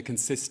has been a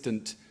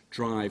consistent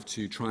drive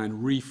to try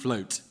and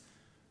refloat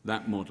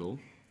that model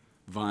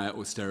via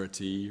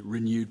austerity,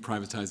 renewed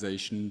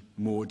privatization,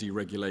 more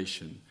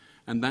deregulation.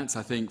 And that's,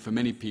 I think, for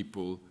many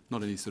people,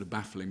 not only sort of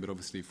baffling, but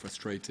obviously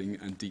frustrating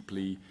and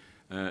deeply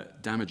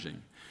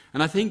damaging.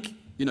 And I think,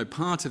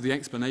 part of the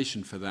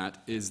explanation for that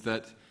is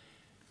that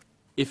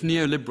if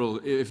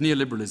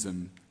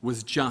neoliberalism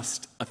was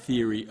just a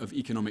theory of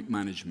economic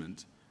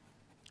management,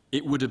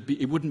 it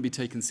wouldn't be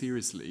taken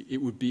seriously.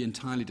 It would be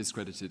entirely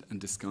discredited and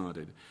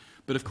discarded.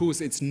 But of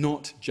course, it's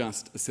not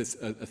just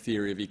a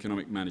theory of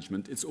economic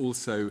management. It's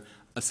also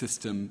a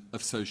system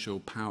of social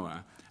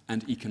power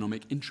and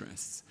economic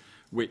interests,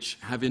 which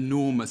have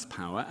enormous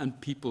power, and the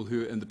people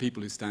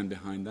who stand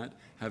behind that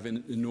have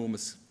an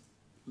enormous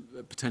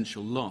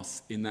potential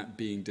loss in that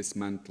being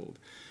dismantled.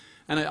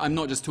 And I'm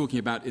not just talking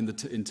about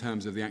in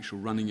terms of the actual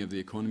running of the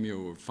economy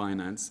or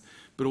finance,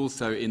 but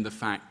also in the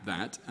fact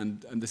that,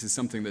 and this is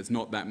something that's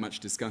not that much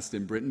discussed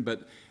in Britain,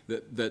 but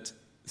that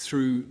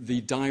through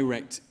the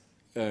direct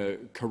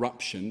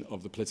corruption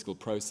of the political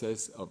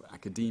process, of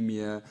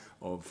academia,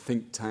 of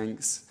think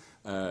tanks,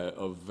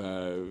 of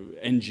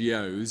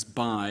NGOs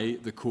by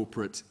the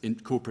corporate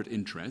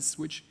interests,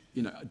 which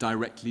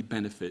directly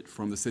benefit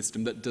from the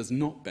system that does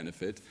not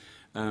benefit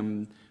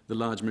the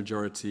large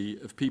majority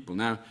of people.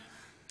 Now,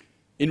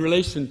 in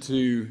relation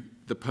to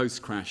the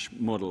post-crash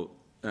model,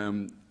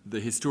 the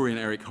historian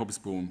Eric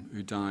Hobsbawm,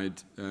 who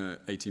died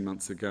 18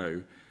 months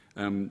ago,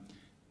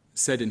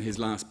 said in his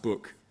last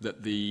book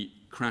that the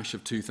crash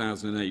of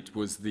 2008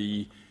 was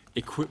the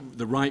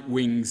right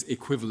wing's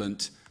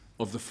equivalent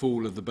of the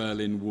fall of the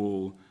Berlin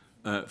Wall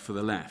for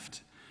the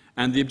left.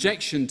 And the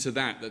objection to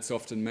that's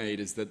often made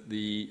is that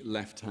the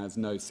left has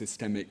no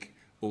systemic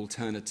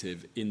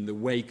alternative in the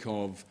wake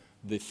of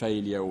the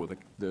failure or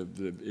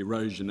the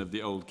erosion of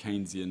the old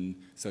Keynesian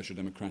social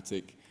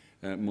democratic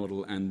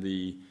model and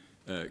the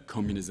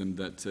communism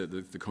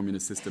the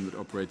communist system that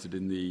operated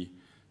in the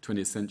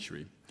 20th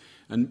century.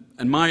 And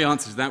my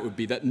answer to that would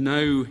be that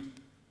no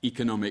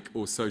economic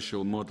or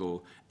social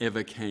model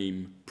ever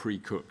came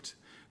pre-cooked.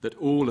 That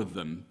all of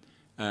them,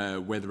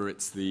 whether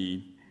it's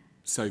the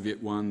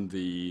Soviet one,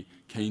 the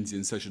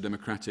Keynesian social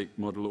democratic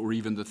model, or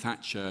even the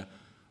Thatcher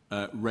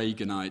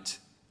Reaganite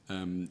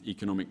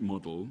economic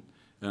model,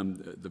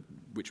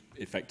 which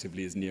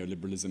effectively is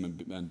neoliberalism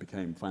and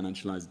became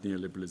financialized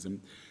neoliberalism,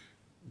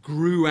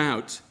 grew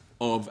out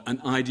of an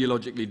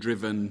ideologically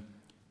driven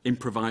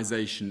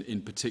improvisation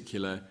in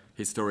particular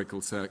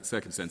historical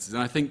circumstances.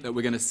 And I think that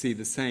we're going to see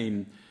the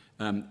same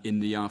in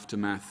the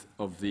aftermath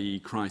of the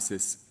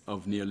crisis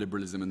of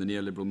neoliberalism and the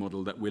neoliberal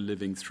model that we're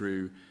living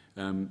through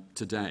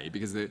today,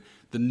 because the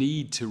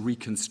need to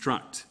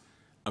reconstruct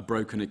a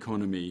broken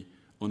economy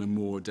on a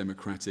more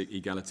democratic,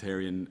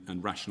 egalitarian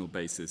and rational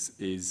basis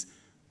is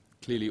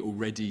clearly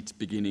already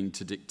beginning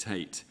to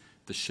dictate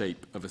the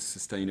shape of a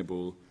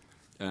sustainable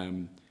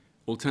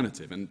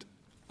alternative. And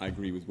I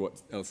agree with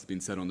what else has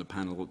been said on the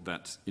panel,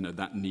 that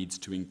that needs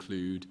to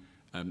include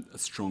a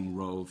strong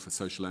role for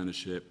social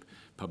ownership,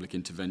 public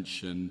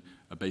intervention,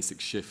 a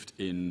basic shift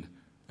in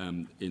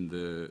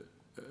the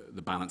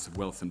balance of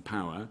wealth and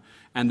power.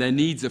 And there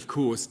needs, of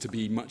course, to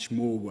be much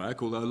more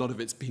work, although a lot of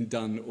it's been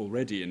done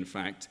already, in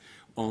fact,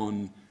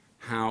 on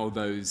how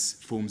those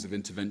forms of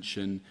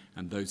intervention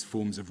and those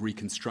forms of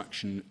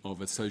reconstruction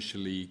of a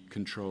socially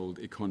controlled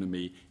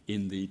economy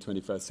in the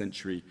 21st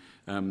century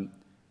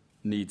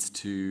needs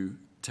to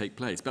take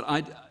place. But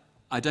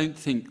I don't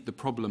think the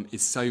problem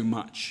is so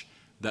much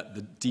that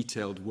the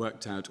detailed,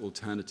 worked-out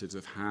alternatives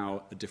of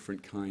how a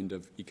different kind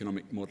of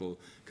economic model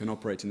can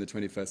operate in the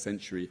 21st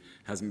century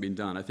hasn't been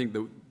done. I think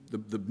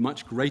the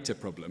much greater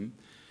problem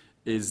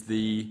is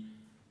the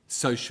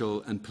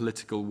social and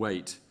political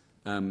weight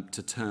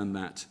to turn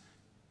that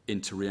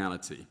into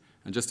reality.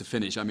 And just to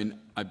finish, I mean,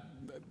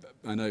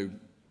 I know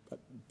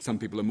some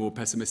people are more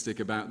pessimistic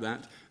about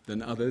that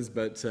than others,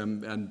 but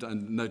and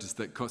noticed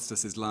that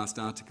Costas's last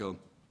article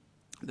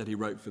that he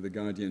wrote for The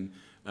Guardian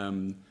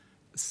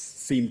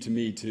seemed to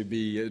me to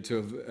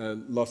have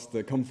lost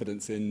the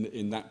confidence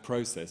in that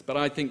process. But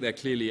I think there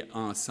clearly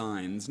are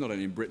signs, not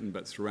only in Britain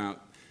but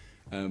throughout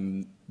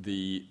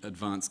the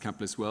advanced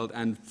capitalist world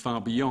and far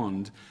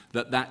beyond,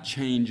 that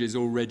change is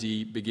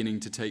already beginning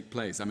to take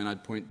place. I mean,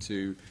 I'd point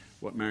to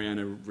what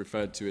Mariana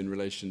referred to in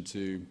relation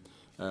to,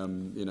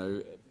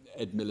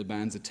 Ed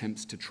Miliband's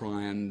attempts to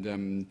try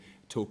and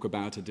talk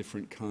about a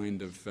different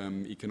kind of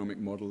economic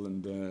model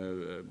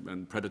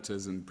and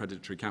predators and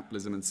predatory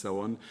capitalism and so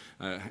on,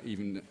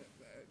 even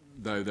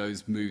though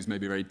those moves may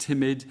be very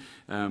timid.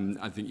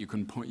 I think you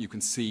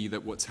can see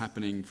that what's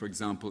happening, for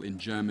example, in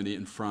Germany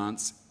and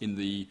France in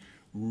the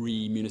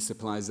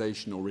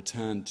remunicipalization or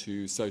return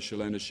to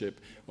social ownership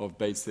of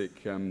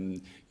basic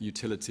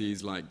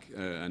utilities like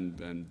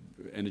and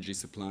energy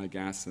supply,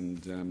 gas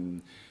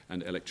and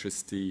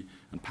electricity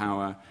and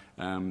power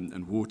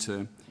and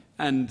water.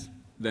 And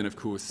then, of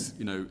course,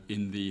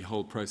 in the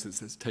whole process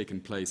that's taken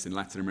place in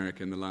Latin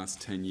America in the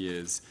last 10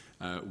 years,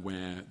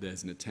 where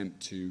there's an attempt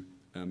to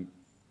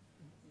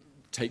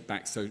take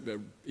back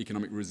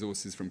economic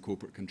resources from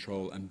corporate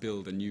control and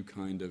build a new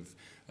kind of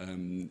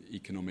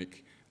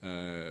economic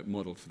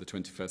model for the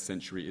 21st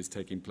century is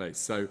taking place.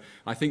 So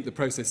I think the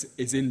process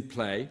is in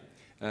play,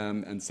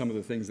 and some of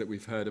the things that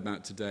we've heard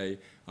about today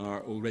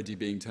are already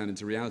being turned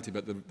into reality,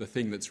 but the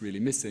thing that's really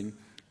missing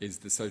is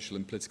the social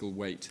and political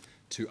weight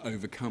to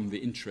overcome the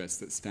interests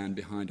that stand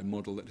behind a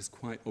model that has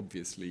quite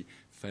obviously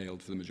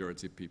failed for the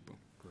majority of people.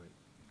 Great.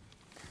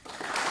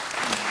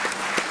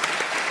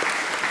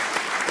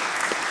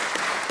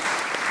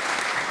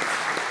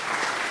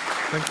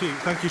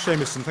 Thank you,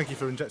 Seumas, and thank you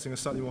for injecting a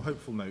slightly more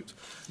hopeful note.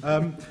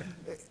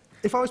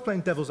 If I was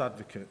playing devil's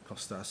advocate,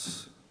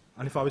 Costas,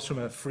 and if I was from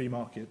a free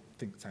market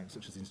think tank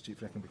such as the Institute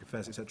for Economic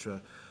Affairs,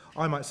 etc.,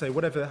 I might say,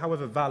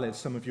 however valid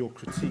some of your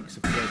critiques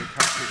of the way that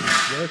capitalism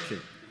is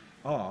working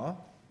are,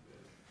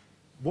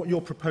 what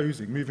you're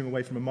proposing, moving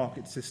away from a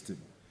market system,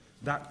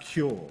 that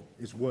cure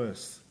is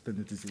worse than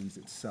the disease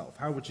itself.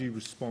 How would you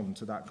respond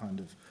to that kind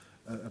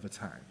of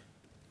attack?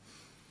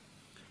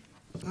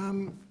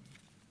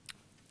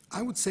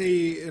 I would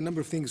say a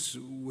number of things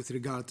with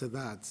regard to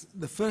that.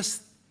 The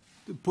first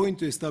point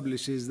to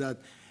establish is that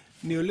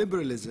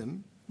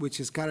neoliberalism, which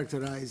has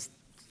characterized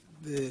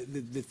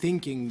the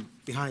thinking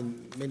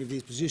behind many of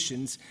these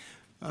positions,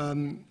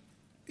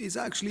 is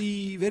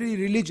actually very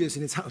religious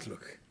in its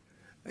outlook.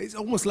 It's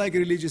almost like a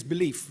religious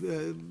belief.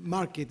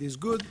 Market is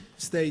good,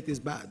 state is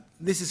bad.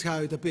 This is how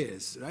it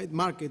appears, right?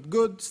 Market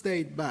good,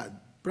 state bad.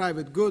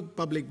 Private good,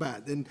 public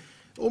bad. And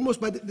almost,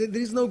 but there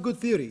is no good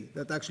theory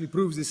that actually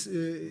proves this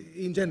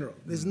in general.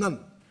 There's none.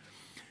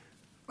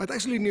 But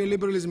actually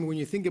neoliberalism, when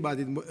you think about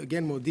it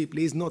again more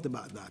deeply, is not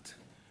about that.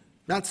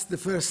 That's the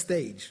first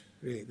stage,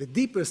 really.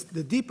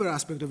 The deeper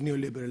aspect of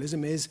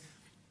neoliberalism is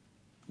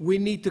we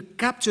need to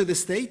capture the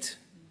state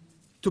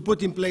to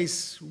put in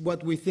place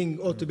what we think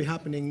ought to be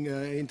happening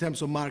in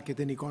terms of market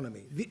and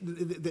economy.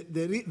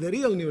 The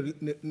real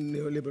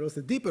neoliberals,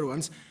 the deeper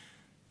ones,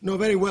 know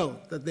very well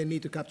that they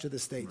need to capture the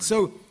state. Right.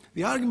 So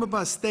the argument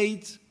about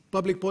state,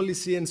 public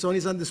policy, and so on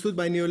is understood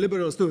by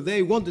neoliberals too.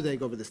 They want to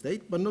take over the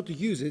state, but not to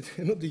use it,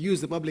 not to use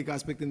the public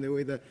aspect in the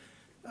way that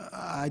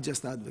I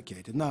just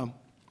advocated. Now,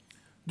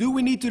 do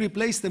we need to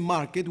replace the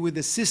market with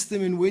a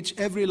system in which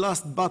every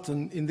last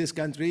button in this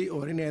country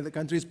or any other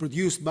country is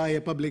produced by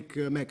a public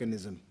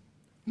mechanism?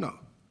 No.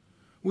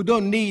 We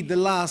don't need the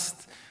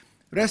last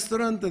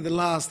restaurant and the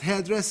last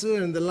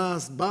hairdresser and the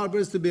last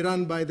barbers to be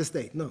run by the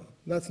state. No,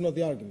 that's not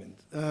the argument.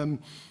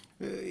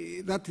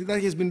 That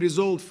has been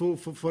resolved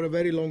for a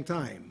very long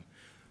time.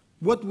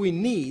 What we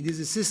need is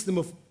a system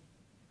of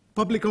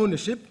public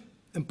ownership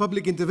and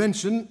public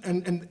intervention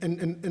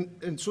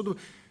and sort of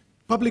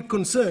public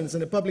concerns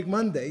and a public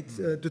mandate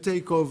to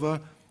take over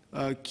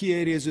key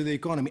areas of the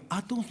economy.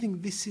 I don't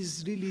think this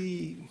is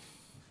really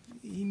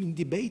in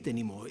debate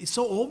anymore. It's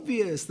so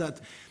obvious that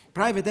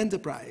private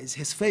enterprise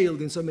has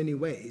failed in so many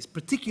ways,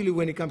 particularly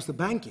when it comes to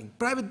banking.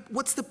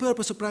 What's the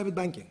purpose of private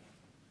banking?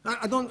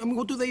 I mean,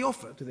 what do they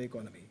offer to the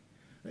economy?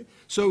 Right?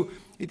 So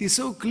it is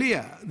so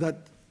clear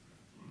that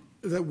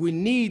we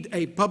need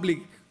a public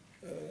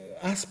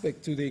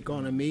aspect to the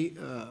economy,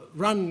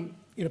 run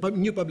in a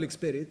new public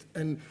spirit,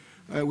 and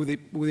with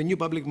a new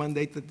public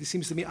mandate that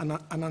seems to me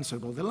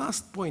unanswerable. The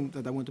last point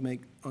that I want to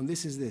make on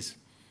this is this.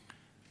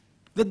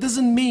 That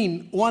doesn't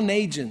mean one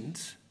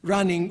agent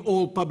running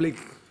all public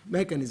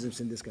mechanisms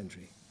in this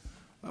country.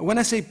 When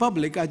I say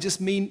public, I just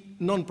mean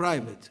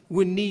non-private.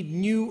 We need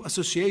new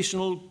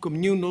associational,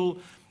 communal,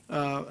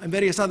 and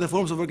various other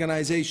forms of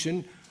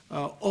organization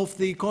of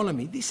the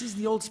economy. This is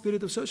the old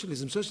spirit of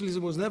socialism.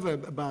 Socialism was never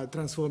about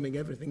transforming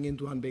everything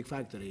into one big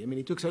factory. I mean,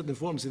 it took certain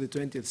forms in the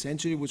 20th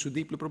century, which were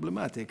deeply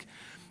problematic.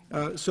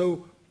 I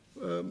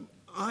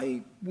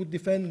would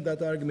defend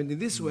that argument in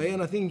this way,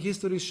 and I think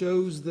history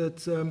shows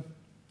that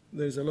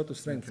there's a lot of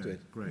strength to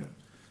it. Great.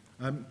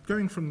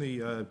 Going from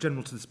the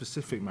general to the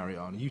specific,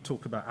 Mariana, you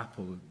talk about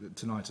Apple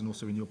tonight and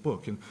also in your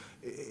book. And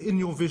in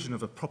your vision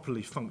of a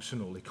properly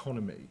functional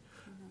economy,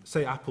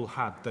 say Apple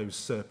had those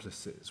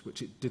surpluses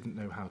which it didn't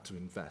know how to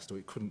invest or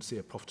it couldn't see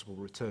a profitable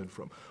return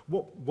from,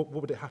 what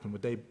would it happen?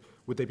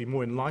 Would they be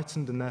more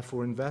enlightened and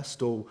therefore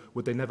invest, or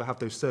would they never have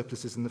those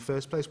surpluses in the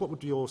first place? What would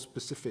be your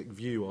specific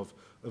view of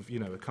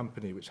a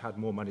company which had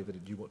more money than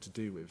it knew what to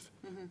do with?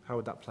 How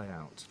would that play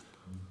out?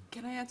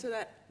 Can I answer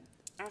that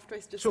after I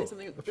just Sure. say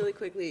something really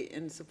quickly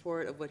in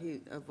support of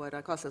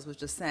what Costas was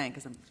just saying,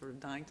 because I'm sort of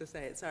dying to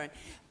say it, sorry.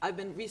 I've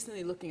been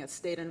recently looking at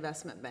state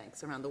investment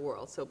banks around the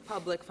world, so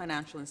public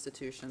financial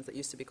institutions that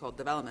used to be called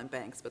development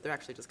banks, but they're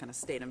actually just kind of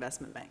state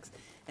investment banks.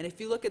 And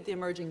if you look at the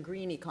emerging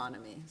green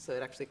economy, so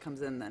it actually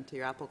comes in then to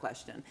your Apple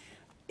question,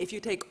 if you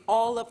take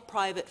all of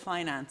private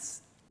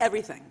finance,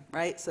 everything,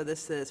 right? So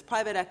this is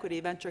private equity,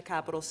 venture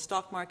capital,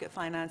 stock market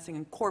financing,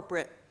 and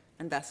corporate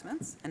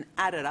investments, and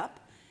add it up,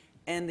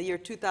 in the year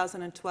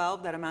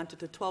 2012, that amounted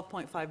to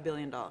 $12.5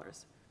 billion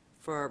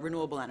for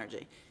renewable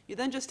energy. You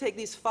then just take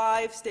these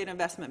 5 state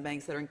investment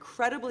banks that are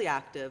incredibly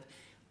active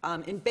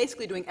in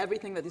basically doing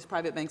everything that these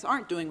private banks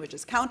aren't doing, which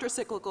is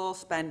counter-cyclical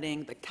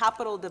spending, the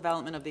capital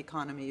development of the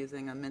economy,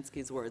 using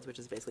Minsky's words, which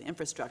is basically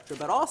infrastructure,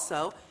 but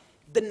also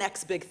the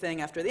next big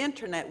thing after the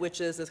internet, which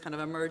is this kind of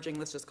emerging,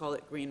 let's just call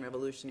it green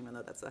revolution, even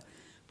though that's a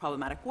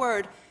problematic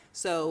word.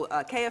 So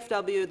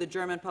KfW, the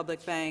German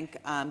public bank,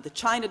 the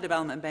China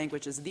Development Bank,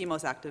 which is the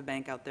most active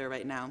bank out there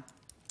right now,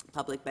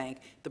 public bank,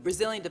 the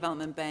Brazilian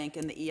Development Bank,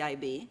 and the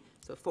EIB,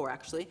 so 4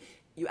 actually,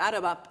 you add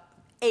them up,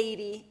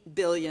 $80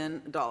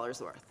 billion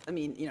worth. I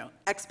mean,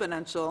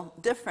 exponential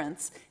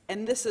difference.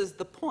 And this is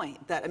the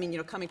point that,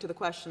 coming to the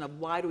question of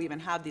why do we even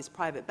have these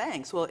private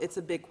banks? Well, it's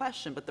a big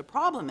question, but the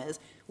problem is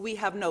we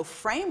have no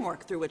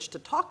framework through which to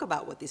talk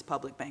about what these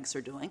public banks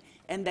are doing,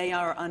 and they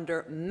are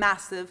under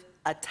massive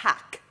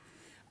attack.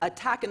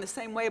 Attack in the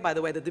same way, by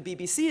the way, that the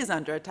BBC is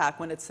under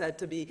attack when it's said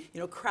to be,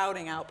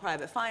 crowding out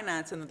private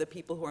finance, and the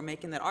people who are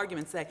making that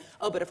argument say,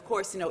 oh, but of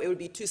course, it would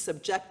be too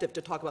subjective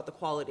to talk about the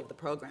quality of the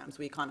programs.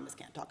 We economists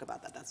can't talk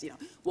about that. That's,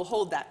 we'll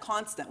hold that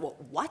constant. Well,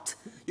 what?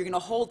 You're going to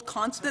hold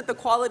constant the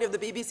quality of the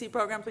BBC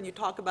programs when you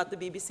talk about the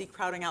BBC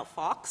crowding out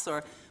Fox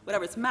or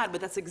whatever? It's mad, but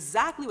that's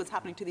exactly what's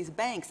happening to these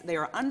banks. They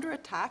are under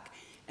attack.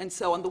 And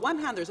so on the one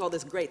hand, there's all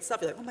this great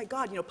stuff. You're like, oh my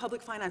God,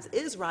 public finance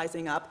is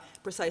rising up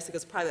precisely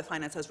because private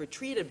finance has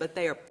retreated, but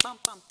they are bum,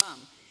 bum, bum.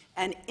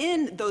 And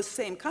in those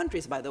same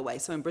countries, by the way,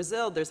 so in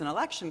Brazil, there's an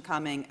election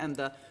coming, and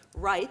the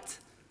right,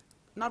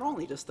 not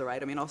only just the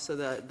right, also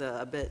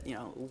the a bit,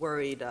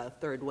 worried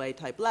third way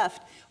type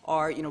left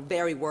are,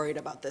 very worried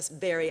about this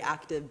very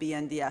active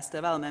BNDES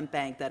development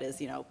bank that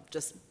is,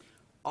 just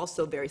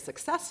also very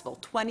successful,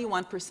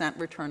 21%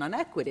 return on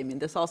equity.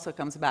 This also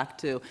comes back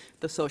to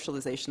the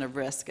socialization of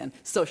risk and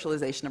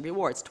socialization of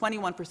rewards.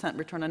 21%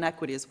 return on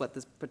equity is what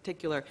this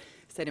particular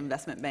state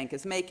investment bank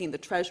is making. The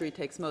Treasury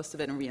takes most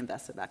of it and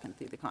reinvests it back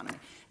into the economy.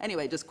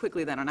 Anyway, just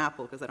quickly then on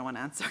Apple, because I don't want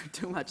to answer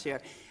too much here.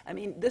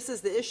 This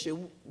is the issue.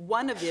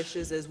 One of the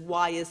issues is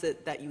why is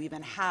it that you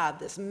even have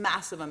this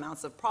massive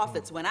amounts of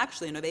profits when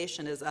actually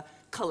innovation is a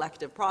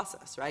collective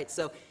process, right?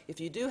 So if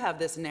you do have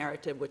this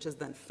narrative, which is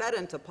then fed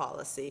into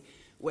policy,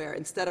 where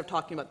instead of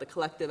talking about the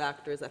collective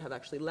actors that have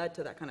actually led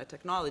to that kind of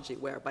technology,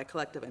 where by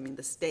collective I mean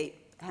the state,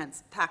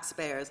 hence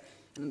taxpayers,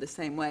 and in the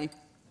same way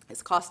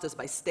as Costas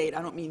by state,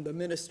 I don't mean the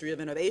Ministry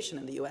of Innovation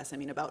in the US, I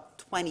mean about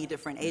 20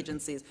 different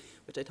agencies,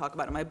 which I talk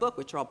about in my book,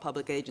 which are all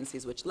public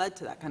agencies which led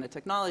to that kind of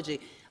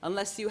technology.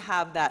 Unless you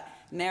have that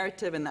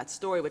narrative and that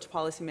story which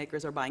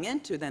policymakers are buying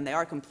into, then they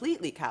are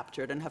completely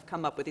captured and have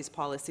come up with these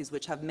policies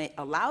which have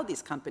allowed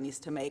these companies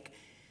to make,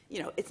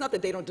 it's not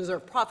that they don't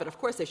deserve profit. Of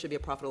course they should be a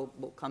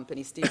profitable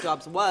company. Steve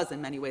Jobs was,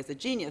 in many ways, a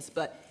genius,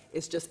 but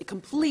it's just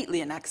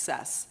completely in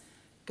excess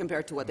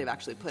compared to what they've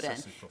actually put in.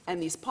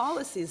 And these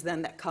policies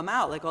then that come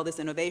out, like all this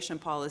innovation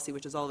policy,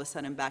 which is all of a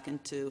sudden back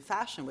into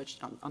fashion, which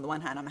on the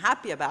one hand I'm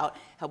happy about.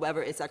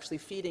 However, it's actually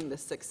feeding the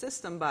sick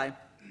system by,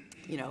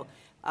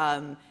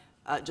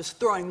 just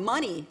throwing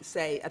money,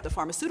 say, at the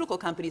pharmaceutical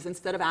companies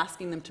instead of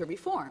asking them to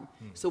reform.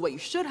 So what you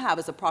should have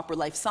is a proper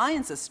life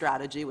sciences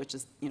strategy, which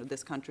is,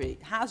 this country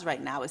has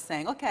right now, is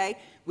saying, okay,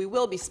 we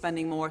will be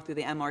spending more through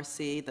the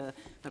MRC, the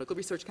Medical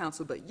Research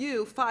Council, but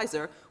you,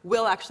 Pfizer,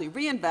 will actually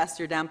reinvest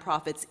your damn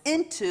profits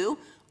into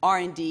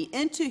R&D,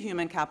 into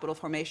human capital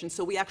formation,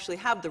 so we actually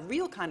have the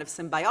real kind of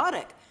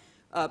symbiotic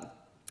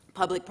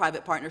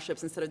public-private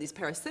partnerships instead of these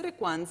parasitic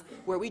ones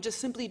where we just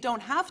simply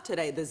don't have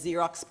today the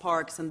Xerox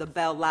Parks and the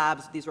Bell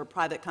Labs. These were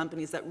private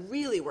companies that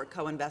really were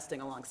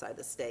co-investing alongside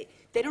the state.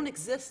 They don't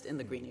exist in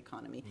the green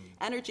economy.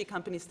 Energy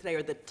companies today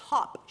are the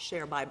top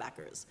share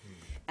buybackers.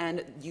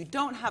 And you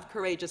don't have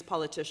courageous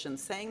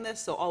politicians saying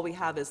this, so all we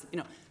have is,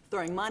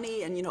 throwing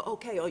money and,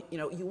 okay,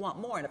 you want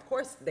more. And of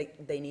course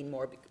they need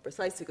more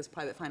precisely because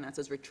private finance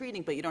is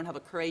retreating, but you don't have a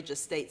courageous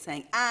state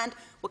saying, and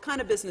what kind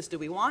of business do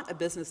we want? A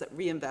business that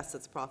reinvests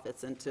its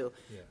profits into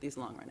these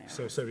long-run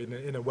areas. So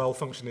in a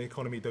well-functioning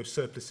economy, those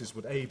surpluses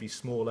would A, be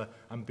smaller,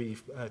 and B,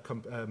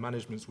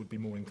 managements would be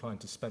more inclined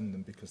to spend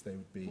them because they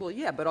would be... Well,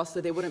 yeah, but also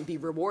they wouldn't be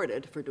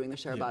rewarded for doing the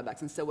share buybacks.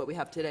 And so what we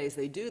have today is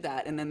they do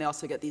that, and then they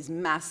also get these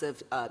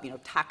massive,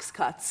 tax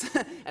cuts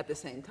at the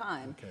same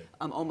time,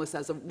 almost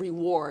as a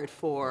reward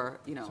for,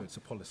 so it's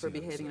a policy for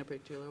behaving in a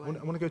particular way.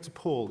 I want to go to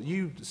Paul.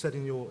 You said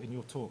in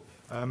your talk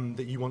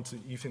that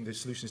you think the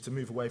solution is to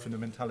move away from the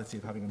mentality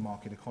of having a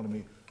market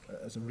economy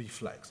as a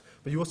reflex.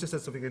 But you also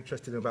said something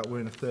interesting about we're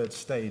in a third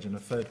stage and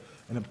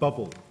in a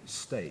bubble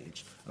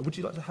stage. Would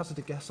you like to hazard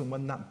a guess on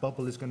when that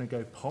bubble is going to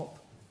go pop?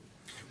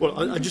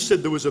 Well, I just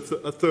said there was a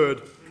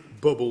third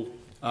bubble,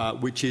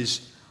 which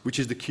is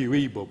the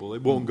QE bubble.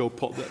 It won't go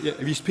pop.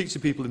 If you speak to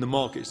people in the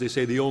markets, they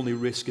say the only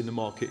risk in the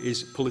market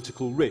is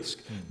political risk.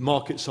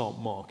 Markets aren't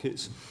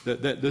markets.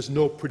 There's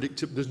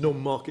no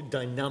market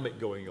dynamic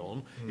going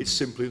on. It's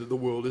simply that the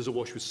world is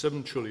awash with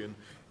 7 trillion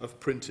of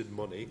printed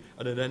money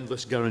and an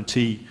endless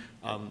guarantee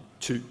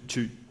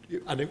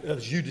and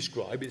as you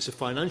describe, it's a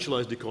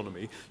financialized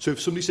economy. So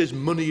if somebody says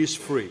money is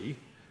free,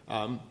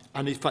 and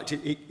in fact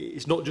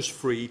it's not just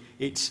free,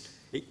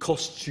 it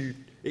costs you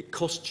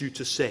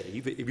to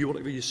save. If you want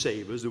to be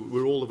savers,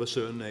 we're all of a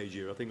certain age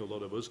here, I think a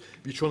lot of us.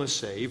 If you're trying to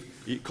save,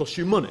 it costs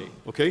you money,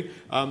 okay?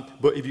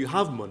 But if you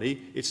have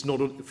money, it's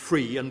not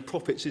free, and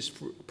profits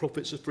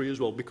are free as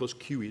well because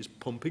QE is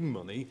pumping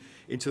money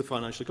into the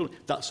financial economy.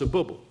 That's a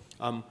bubble.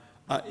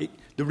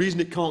 The reason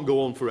it can't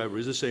go on forever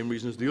is the same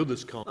reason as the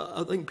others can't.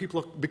 I think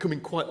people are becoming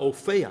quite au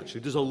fait,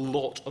 actually. There's a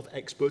lot of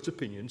expert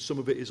opinion. Some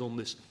of it is on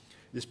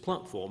this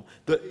platform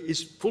that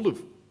is full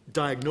of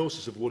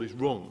diagnosis of what is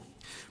wrong.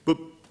 But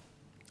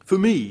for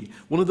me,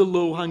 one of the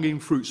low-hanging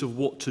fruits of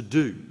what to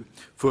do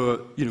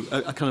for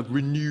a kind of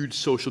renewed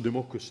social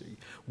democracy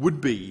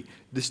would be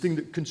this thing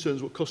that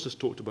concerns what Costas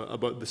talked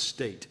about the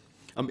state.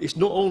 It's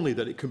not only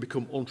that it can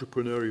become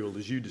entrepreneurial,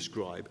 as you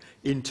describe,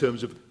 in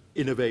terms of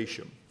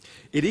innovation.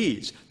 It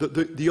is that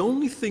the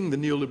only thing the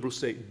neoliberal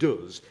state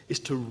does is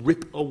to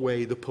rip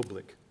away the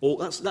public.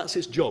 That's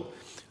its job.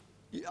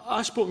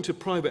 I've spoken to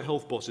private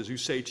health bosses who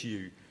say to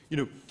you,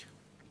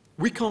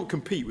 we can't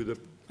compete with the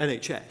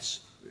NHS.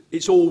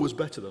 It's always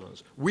better than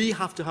us. We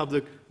have to have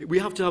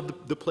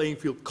the playing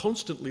field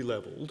constantly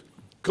levelled,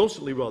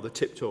 constantly rather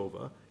tipped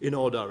over in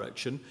our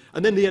direction.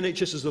 And then the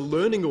NHS is a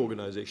learning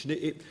organisation.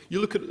 You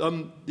look at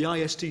the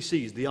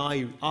ISTCs, the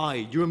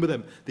eye. Do you remember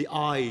them? The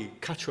eye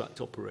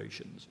cataract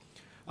operations.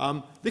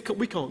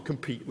 We can't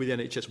compete with the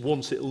NHS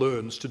once it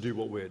learns to do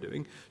what we're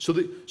doing.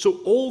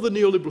 So all the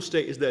neoliberal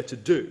state is there to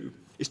do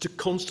is to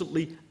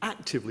constantly,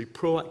 actively,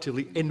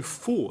 proactively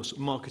enforce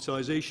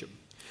marketisation.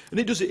 And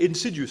it does it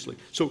insidiously.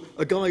 So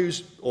a guy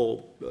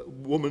or a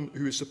woman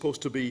who is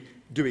supposed to be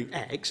doing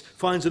X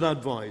finds an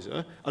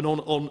advisor, and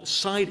on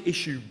side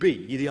issue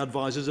B, the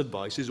advisor's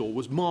advice is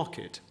always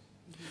market.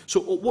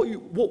 So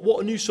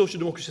what a new social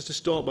democracy has to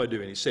start by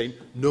doing is saying,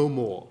 no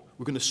more.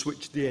 We're going to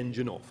switch the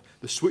engine off.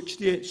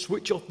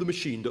 Switch off the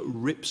machine that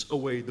rips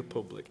away the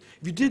public.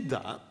 If you did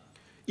that,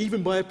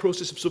 even by a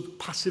process of sort of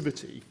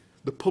passivity,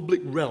 the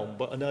public realm,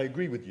 and I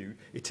agree with you,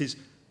 it is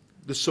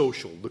the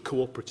social, the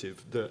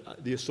cooperative, the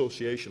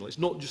associational, it's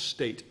not just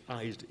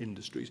state-ized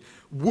industries,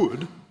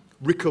 would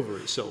recover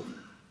itself.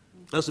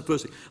 That's the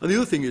first thing. And the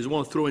other thing is, I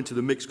want to throw into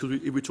the mix, because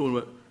we're talking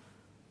about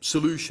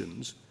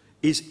solutions,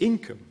 is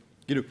income.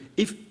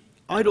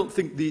 I don't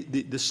think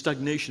the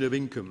stagnation of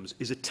incomes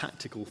is a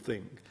tactical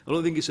thing. I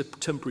don't think it's a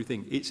temporary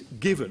thing. It's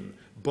given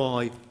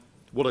by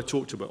what I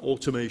talked about,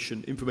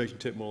 automation, information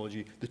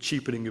technology, the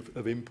cheapening of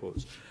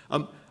inputs.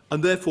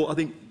 And therefore, I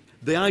think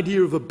the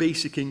idea of a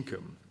basic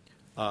income,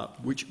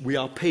 which we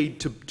are paid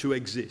to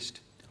exist.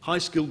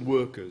 High-skilled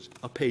workers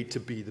are paid to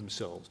be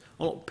themselves.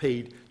 I'm not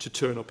paid to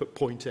turn up at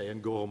point A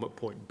and go home at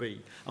point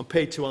B. I'm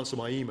paid to answer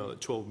my email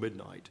at 12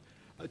 midnight,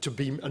 to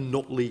be and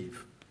not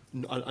leave,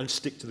 and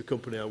stick to the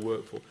company I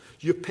work for.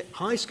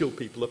 High-skilled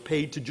people are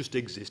paid to just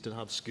exist and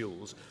have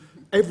skills.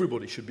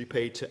 Everybody should be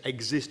paid to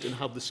exist and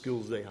have the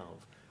skills they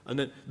have. And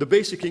then the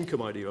basic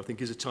income idea, I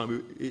think, is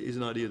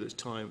an idea whose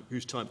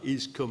time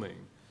is coming.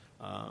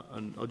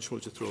 And I just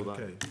wanted to throw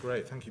that. Okay,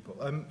 great, thank you, Paul.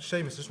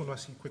 Seumas, I just want to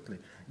ask you quickly.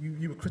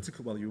 You were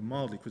critical, well, you were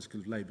mildly critical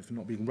of Labour for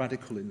not being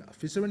radical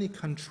enough. Is there any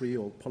country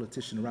or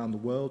politician around the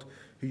world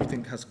who you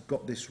think has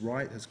got this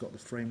right, has got the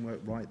framework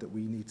right that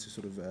we need to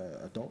sort of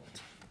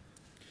adopt?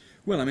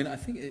 Well, I mean, I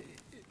think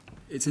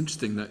it's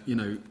interesting that, you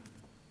know,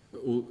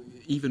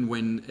 even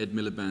when Ed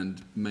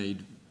Miliband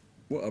made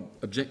what are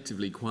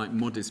objectively quite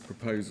modest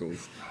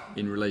proposals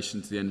in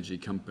relation to the energy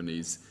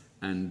companies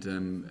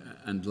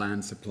and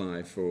land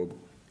supply for,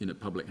 you know,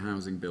 public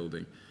housing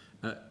building,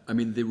 I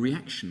mean, the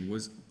reaction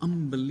was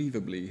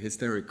unbelievably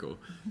hysterical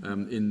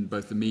in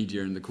both the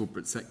media and the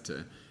corporate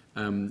sector.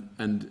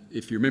 And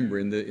if you remember,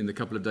 in the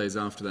couple of days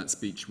after that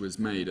speech was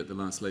made at the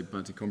last Labour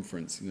Party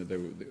conference, you know,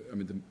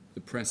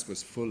 the press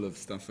was full of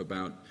stuff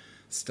about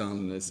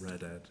Stalinist,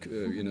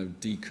 you know,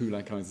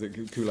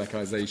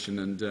 dekulakization,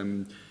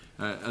 and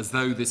as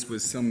though this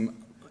was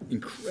some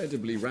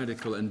incredibly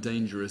radical and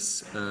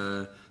dangerous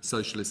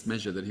socialist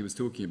measure that he was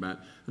talking about.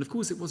 And of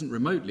course it wasn't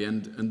remotely,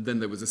 and then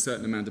there was a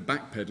certain amount of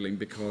backpedaling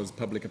because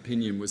public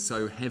opinion was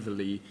so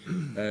heavily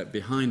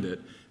behind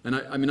it. And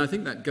I mean, I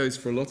think that goes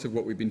for a lot of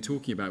what we've been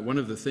talking about. One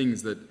of the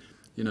things that,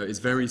 you know, is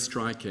very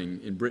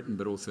striking in Britain,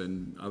 but also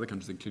in other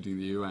countries, including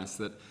the US,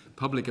 that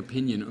public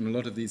opinion on a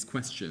lot of these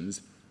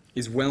questions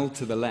is well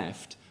to the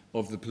left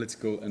of the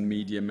political and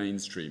media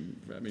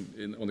mainstream. I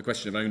mean, on the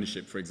question of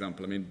ownership, for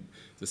example, I mean,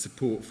 the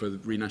support for the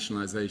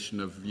renationalisation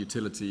of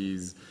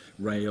utilities,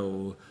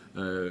 rail,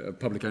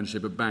 public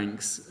ownership of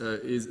banks,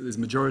 there's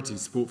majority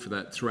support for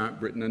that throughout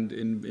Britain and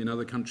in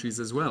other countries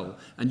as well.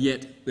 And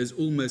yet, there's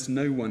almost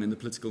no one in the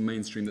political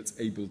mainstream that's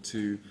able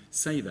to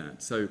say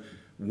that. So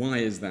why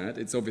is that?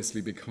 It's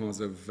obviously because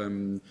of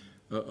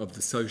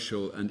the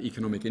social and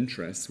economic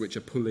interests which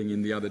are pulling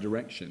in the other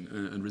direction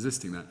and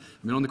resisting that.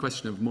 I mean, on the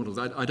question of models,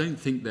 I don't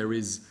think there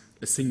is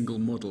a single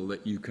model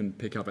that you can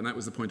pick up, and that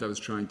was the point I was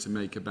trying to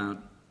make about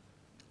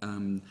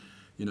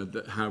you know,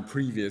 how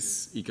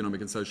previous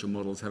economic and social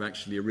models have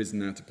actually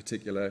arisen out of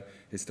particular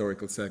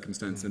historical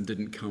circumstance and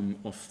didn't come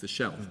off the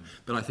shelf.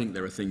 But I think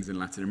there are things in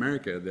Latin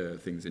America, there are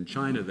things in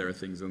China, there are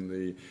things in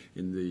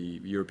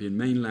the European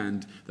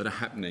mainland that are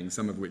happening,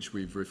 some of which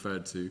we've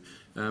referred to,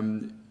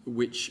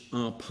 which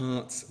are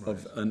parts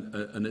of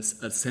an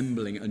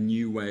assembling a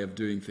new way of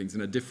doing things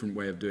and a different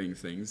way of doing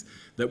things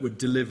that would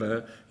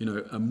deliver, you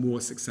know, a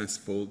more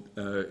successful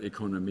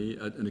economy,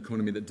 an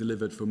economy that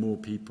delivered for more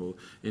people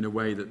in a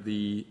way that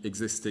the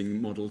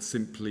existing model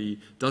simply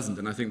doesn't.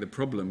 And I think the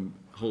problem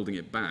holding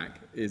it back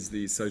is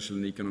the social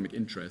and economic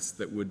interests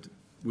that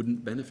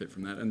wouldn't benefit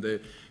from that.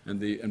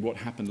 And what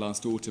happened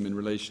last autumn in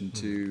relation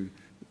to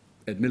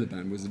Ed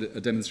Miliband was a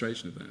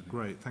demonstration of that.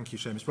 Great, thank you,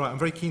 Seumas. Right, I'm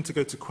very keen to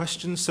go to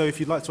questions, so if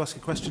you'd like to ask a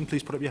question,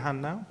 please put up your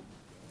hand now.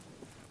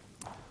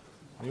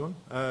 Anyone?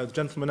 The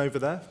gentleman over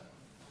there.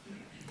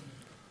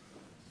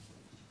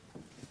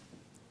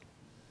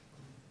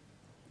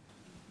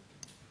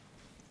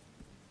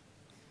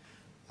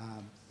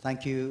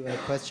 Thank you. A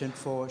question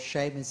for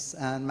Seumas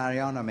and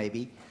Mariana,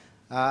 maybe.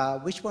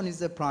 Which one is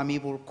the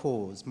primeval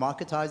cause,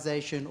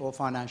 marketization or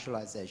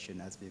financialization,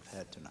 as we've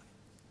heard tonight?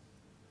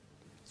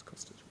 It's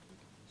Costas.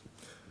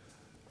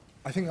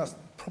 I think that's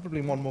probably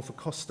one more for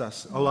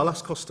Costas. Oh, I'll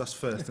ask Costas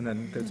first and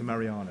then go to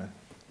Mariana.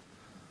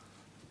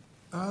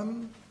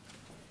 I'm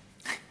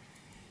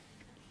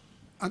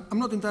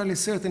not entirely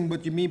certain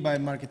what you mean by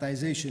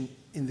marketization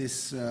in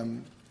this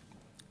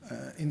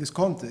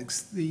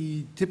context.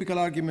 The typical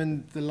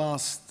argument the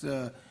last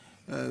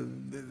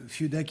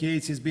few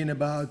decades has been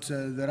about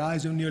the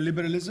rise of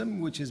neoliberalism,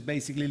 which has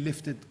basically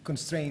lifted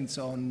constraints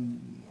on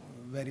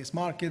various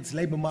markets,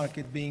 labor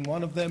market being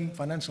one of them,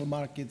 financial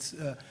markets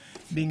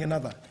being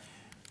another.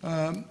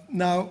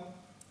 Now,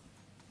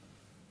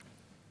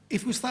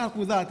 if we start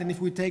with that, and if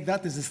we take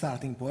that as a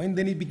starting point,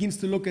 then it begins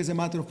to look as a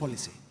matter of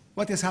policy.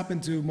 What has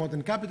happened to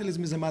modern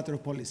capitalism is a matter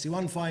of policy.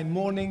 One fine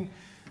morning,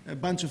 a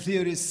bunch of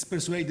theorists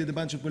persuaded a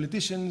bunch of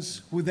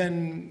politicians who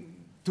then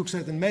took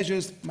certain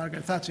measures,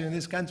 Margaret Thatcher in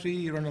this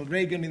country, Ronald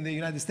Reagan in the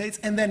United States,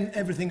 and then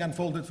everything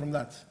unfolded from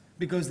that,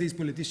 because these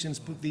politicians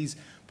put these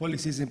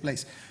policies in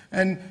place.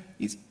 And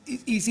it's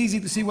easy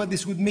to see what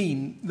this would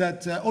mean,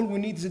 that all we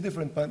need is a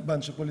different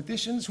bunch of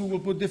politicians who will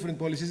put different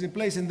policies in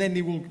place, and then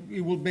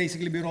it will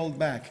basically be rolled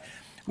back.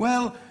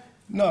 Well,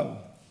 no.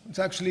 It's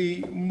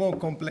actually more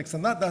complex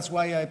than that. That's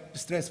why I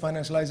stress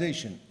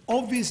financialization.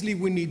 Obviously,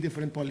 we need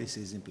different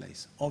policies in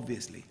place,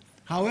 obviously.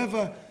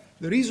 However,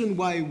 the reason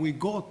why we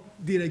got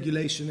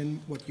deregulation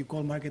and what you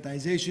call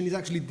marketization is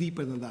actually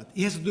deeper than that.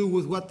 It has to do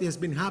with what has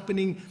been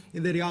happening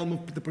in the realm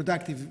of the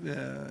productive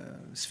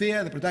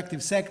sphere, the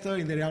productive sector,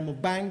 in the realm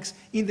of banks,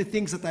 in the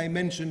things that I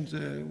mentioned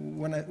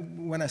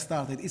when I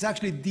started. It's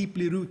actually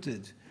deeply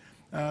rooted.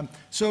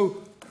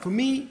 So for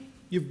me,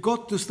 you've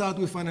got to start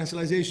with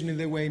financialization in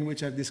the way in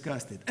which I've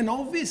discussed it. And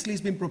obviously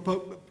it's been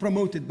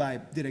promoted by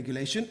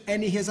deregulation,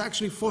 and it has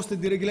actually fostered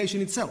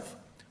deregulation itself.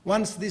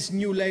 Once this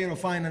new layer of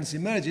finance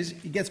emerges,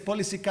 it gets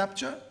policy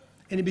capture,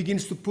 and it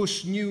begins to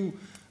push new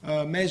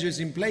measures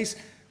in place,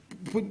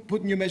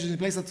 put new measures in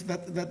place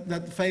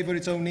that favor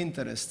its own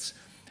interests.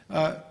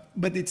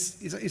 But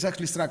it's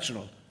actually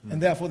structural.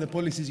 And therefore, the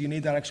policies you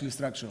need are actually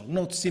structural,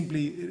 not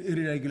simply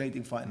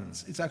re-regulating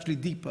finance. It's actually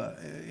deeper.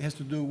 It has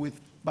to do with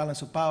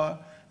balance of power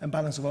and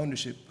balance of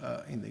ownership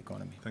in the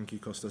economy. Thank you,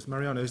 Costas.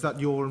 Mariana, is that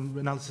your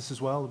analysis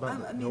as well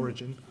about the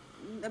origin?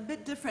 A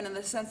bit different in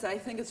the sense that I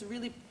think it's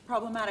really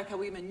problematic how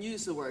we even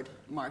use the word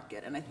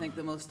market. And I think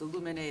the most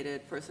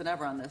illuminated person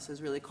ever on this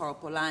is really Karl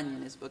Polanyi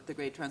in his book, The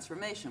Great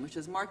Transformation, which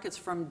is markets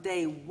from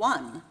day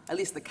one, at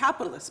least the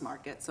capitalist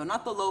market. So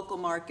not the local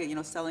market,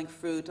 selling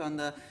fruit on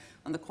the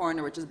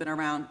corner, which has been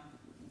around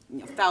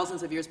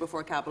thousands of years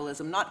before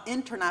capitalism, not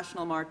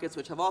international markets,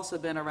 which have also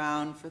been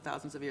around for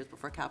thousands of years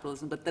before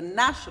capitalism, but the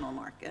national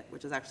market,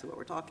 which is actually what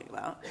we're talking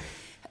about,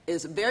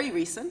 is very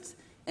recent,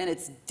 and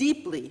it's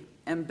deeply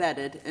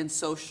embedded in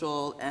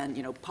social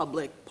and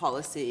public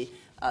policy.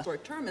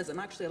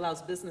 Short-termism actually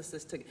allows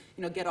businesses to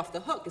get off the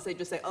hook because they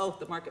just say, oh,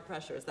 the market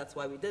pressures, that's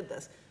why we did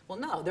this. Well,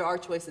 no, there are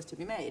choices to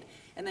be made.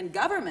 And then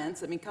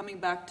governments, coming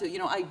back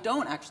to, I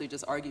don't actually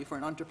just argue for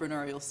an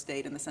entrepreneurial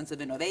state in the sense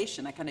of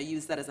innovation. I kind of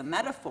use that as a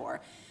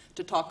metaphor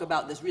to talk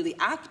about this really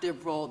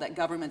active role that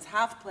governments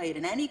have played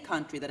in any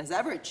country that has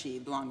ever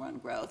achieved long-run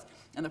growth.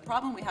 And the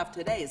problem we have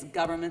today is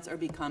governments are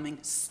becoming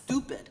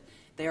stupid.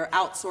 They are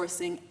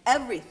outsourcing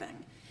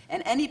everything.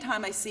 And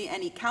anytime I see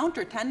any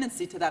counter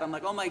tendency to that, I'm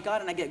like, oh my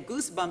God, and I get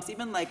goosebumps,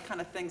 even like kind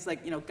of things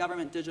like,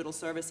 government digital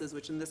services,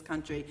 which in this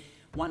country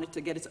wanted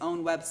to get its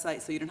own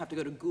website so you didn't have to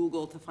go to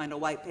Google to find a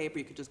white paper,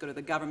 you could just go to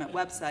the government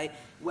website.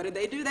 What did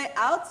they do? They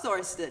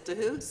outsourced it to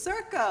who?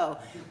 Serco,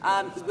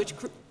 which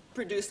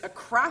produced a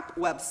crap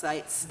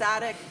website,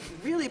 static,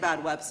 really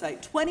bad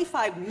website,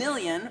 25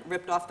 million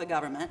ripped off the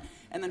government.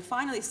 And then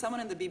finally, someone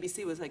in the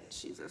BBC was like,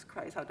 Jesus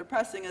Christ, how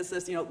depressing is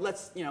this?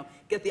 Let's,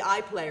 get the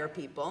iPlayer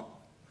people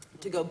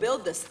to go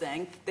build this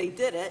thing. They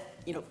did it,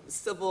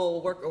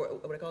 civil work, or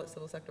what do I call it,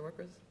 civil sector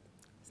workers?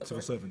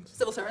 Civil servants.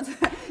 Civil servants,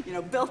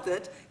 built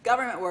it,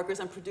 government workers,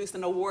 and produced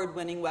an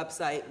award-winning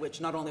website,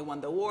 which not only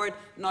won the award,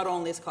 not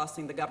only is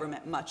costing the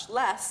government much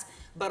less,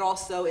 but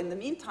also, in the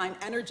meantime,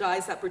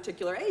 energized that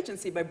particular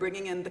agency by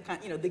bringing in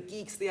the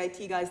geeks, the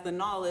IT guys, the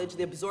knowledge,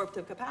 the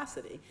absorptive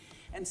capacity.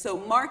 And so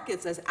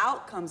markets as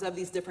outcomes of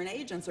these different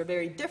agents are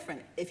very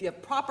different. If you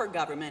have proper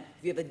government,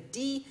 if you have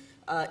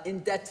a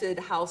indebted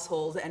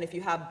households, and if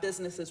you have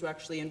businesses who are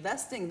actually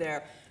investing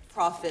their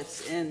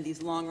profits in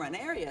these long-run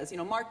areas,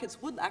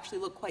 markets would actually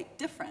look quite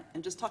different.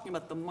 And just talking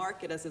about the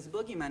market as this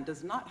boogeyman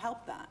does not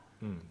help that.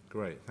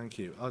 Great, thank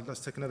you. Let's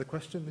take another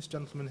question. This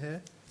gentleman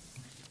here.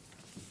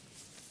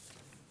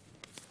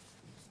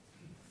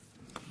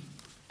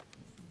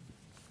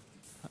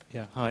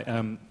 Yeah, hi.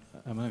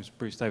 My name is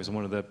Bruce Davis. I'm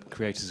one of the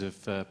creators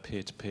of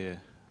peer-to-peer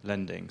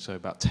lending. So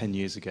about 10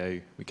 years ago,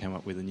 we came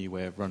up with a new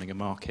way of running a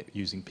market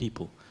using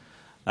people.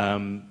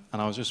 And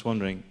I was just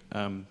wondering,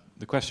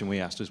 the question we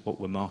asked is what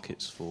were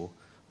markets for?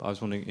 But I was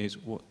wondering,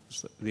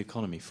 what's the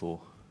economy for?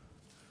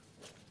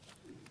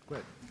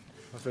 Great.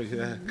 That's a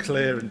very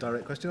clear and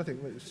direct question. I think,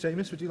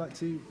 Seumas, would you like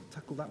to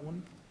tackle that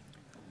one?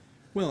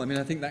 Well,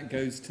 I think that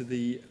goes to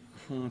the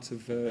heart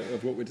of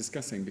what we're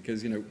discussing,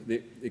 because,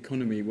 the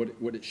economy,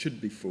 what it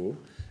should be for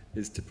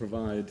is to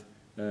provide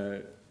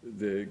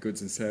the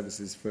goods and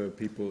services for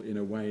people in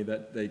a way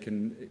that they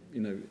can,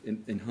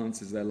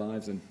 enhances their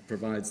lives and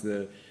provides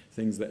the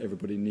things that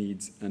everybody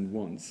needs and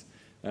wants,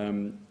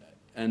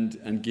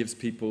 and gives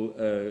people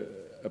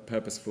a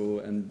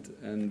purposeful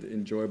and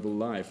enjoyable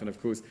life. And of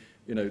course,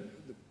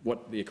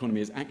 what the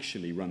economy is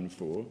actually run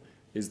for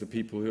is the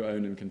people who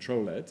own and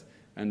control it.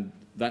 And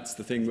that's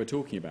the thing we're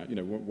talking about.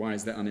 Why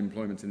is there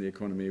unemployment in the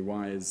economy?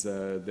 Why is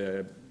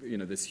there,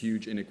 this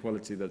huge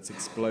inequality that's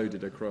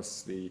exploded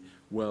across the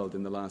world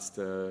in the last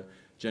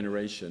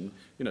generation?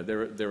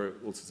 There are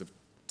all sorts of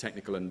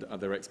technical and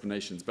other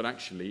explanations, but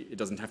actually it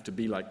doesn't have to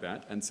be like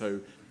that. And so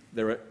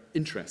there are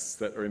interests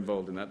that are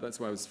involved in that. That's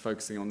why I was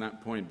focusing on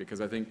that point,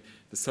 because I think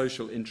the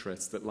social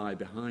interests that lie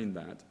behind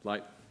that,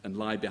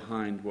 lie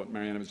behind what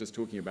Mariana was just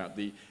talking about,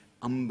 the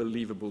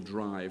unbelievable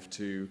drive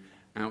to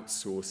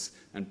outsource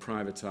and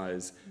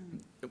privatize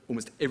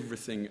almost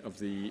everything of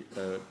the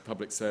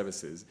public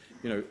services.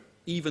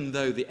 Even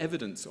though the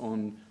evidence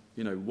on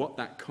what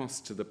that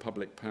costs to the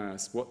public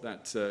purse, what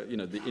that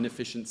the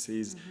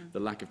inefficiencies, the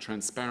lack of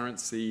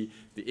transparency,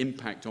 the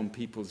impact on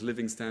people's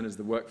living standards,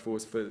 the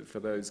workforce for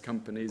those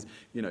companies,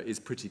 is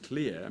pretty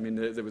clear.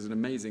 There was an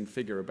amazing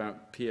figure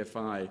about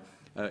PFI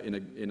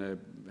in a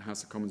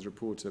House of Commons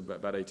report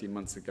about 18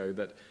 months ago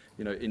that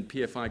in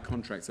PFI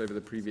contracts over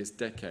the previous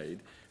decade,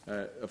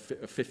 of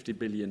 50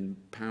 billion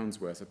pounds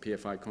worth of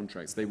PFI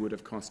contracts, they would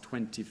have cost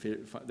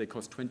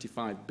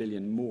 25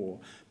 billion more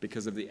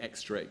because of the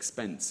extra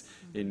expense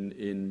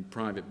in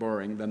private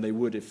borrowing than they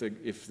would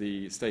if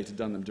the state had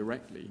done them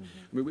directly.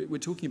 We're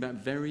talking about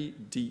very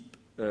deep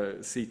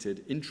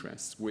seated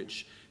interests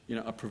which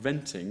are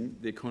preventing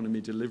the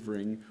economy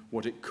delivering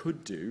what it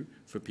could do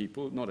for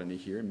people, not only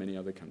here, in many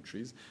other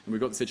countries. And we've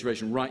got the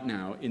situation right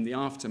now, in the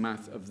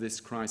aftermath of this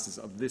crisis,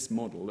 of this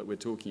model that we're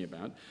talking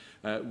about,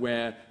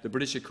 where the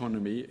British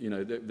economy,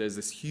 there's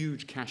this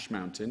huge cash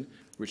mountain,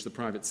 which the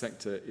private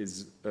sector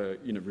is,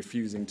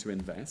 refusing to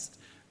invest.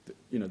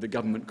 the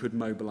government could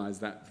mobilise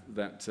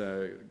that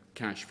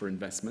cash for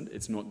investment.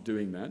 It's not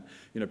doing that.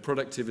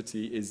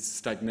 Productivity is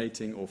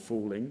stagnating or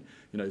falling.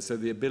 So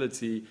the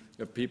ability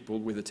of people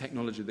with the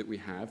technology that we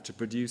have to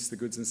produce the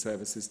goods and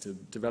services, to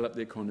develop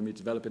the economy,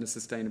 develop in a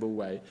sustainable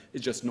way,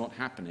 is just not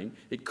happening.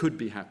 It could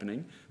be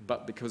happening,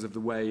 but because of the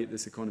way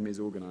this economy is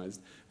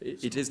organised,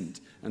 it isn't.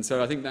 And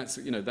so I think that's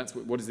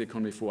what is the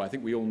economy for? I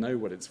think we all know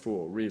what it's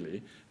for,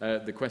 really.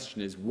 The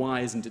question is,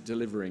 why isn't it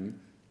delivering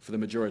for the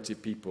majority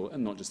of people,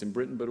 and not just in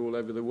Britain, but all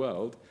over the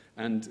world?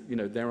 And,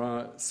 there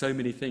are so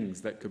many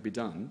things that could be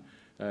done.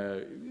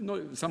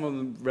 Some of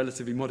them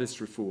relatively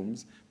modest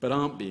reforms, but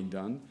aren't being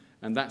done.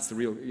 And that's the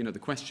real, the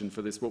question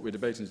for this, what we're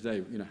debating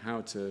today,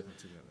 how to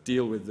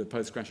deal with the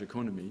post-crash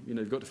economy.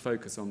 You've got to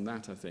focus on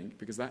that, I think,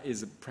 because that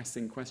is a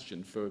pressing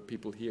question for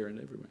people here and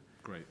everywhere.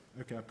 Great.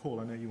 Okay, Paul,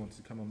 I know you wanted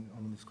to come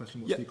on this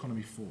question. What's the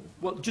economy for?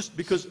 Well, just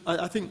because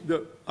I think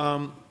that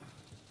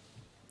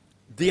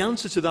the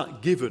answer to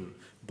that given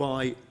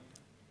by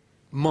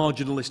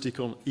marginalistic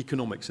on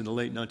economics in the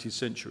late 19th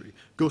century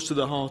goes to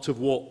the heart of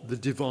what the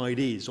divide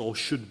is or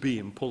should be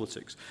in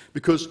politics.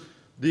 Because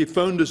the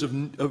founders of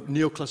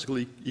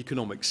neoclassical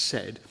economics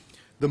said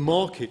the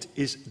market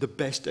is the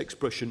best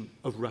expression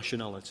of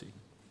rationality.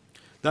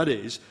 That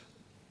is,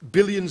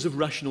 billions of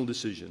rational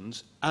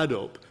decisions add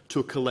up to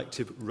a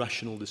collective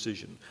rational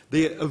decision.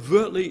 They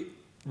overtly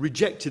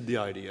rejected the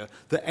idea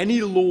that any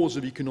laws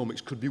of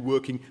economics could be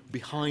working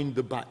behind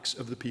the backs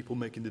of the people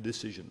making the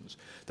decisions.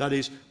 That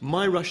is,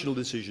 my rational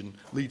decision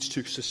leads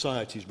to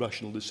society's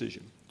rational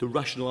decision, to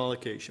rational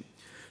allocation.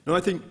 Now,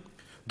 I think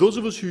those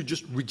of us who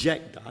just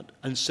reject that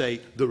and say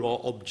there are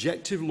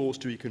objective laws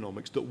to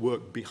economics that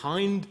work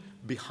behind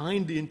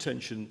the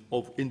intention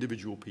of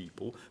individual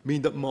people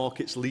mean that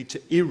markets lead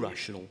to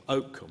irrational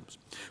outcomes.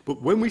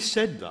 But when we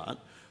said that,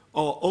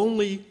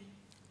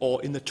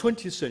 in the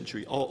 20th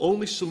century, our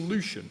only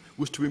solution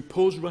was to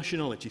impose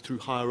rationality through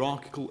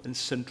hierarchical and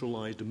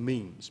centralised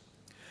means.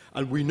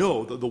 And we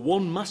know that the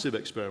one massive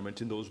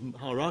experiment in those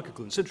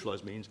hierarchical and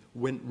centralised means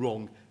went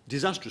wrong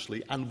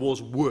disastrously and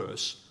was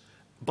worse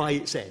by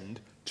its end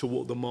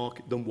than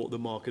what the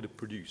market had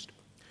produced.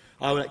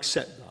 I would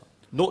accept that.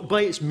 Not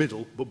by its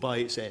middle, but by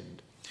its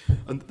end.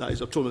 And that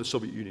is, I'm talking about the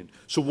Soviet Union.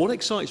 So what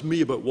excites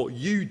me about what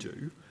you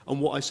do, and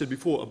what I said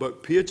before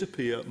about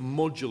peer-to-peer,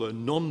 modular,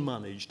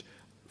 non-managed,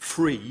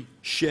 free,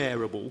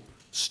 shareable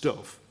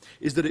stuff,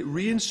 is that it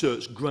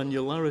reinserts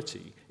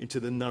granularity into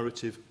the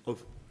narrative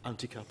of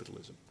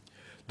anti-capitalism.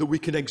 That we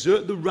can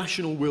exert the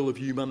rational will of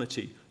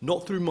humanity,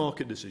 not through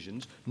market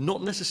decisions,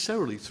 not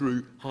necessarily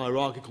through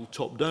hierarchical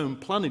top-down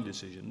planning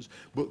decisions,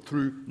 but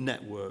through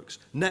networks.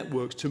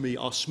 Networks, to me,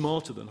 are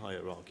smarter than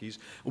hierarchies,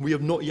 and we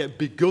have not yet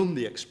begun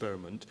the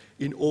experiment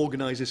in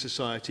organising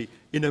society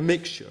in a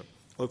mixture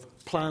of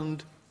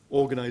planned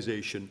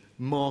organisation,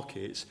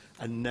 markets,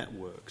 and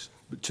networks.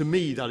 But to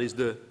me, that is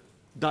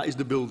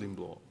the building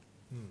block.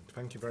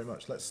 Thank you very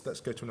much. Let's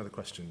go to another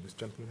question. This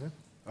gentleman here.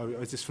 Oh,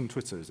 is this from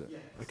Twitter, is it? Yeah.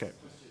 Okay.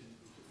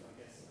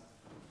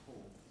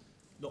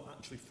 Not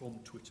actually from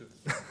Twitter.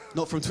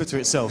 Not from Twitter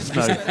itself,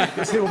 no.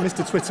 Let's hear what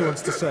Mr. Twitter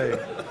wants to say.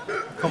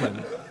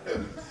 Comment.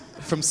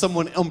 From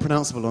someone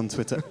unpronounceable on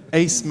Twitter.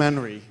 Ace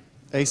Manari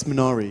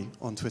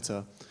on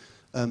Twitter.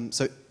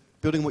 So,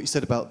 building on what you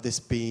said about this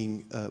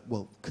being,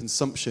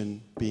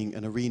 consumption being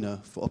an arena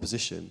for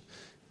opposition,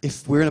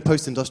 if we're in a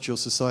post-industrial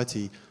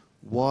society,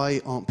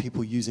 why aren't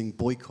people using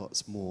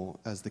boycotts more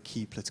as the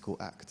key political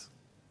act?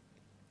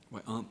 Why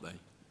aren't they?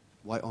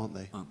 Why aren't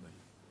they? I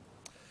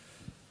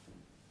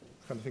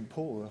kind of think,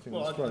 Paul, I think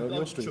that's right on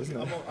your street, isn't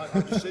it?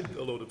 I just said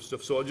a load of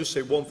stuff, so I'll just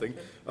say one thing.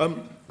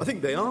 I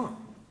think they are.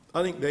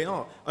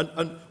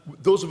 And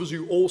those of us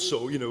who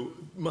also,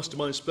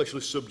 mastermind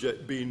specialist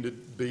subject being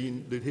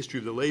the history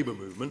of the labour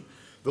movement,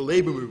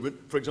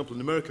 for example,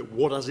 in America,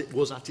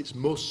 was at its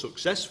most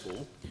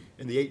successful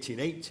in the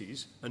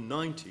 1880s and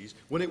 90s,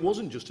 when it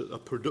wasn't just a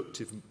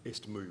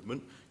productivist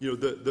movement.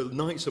 The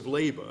Knights of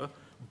Labour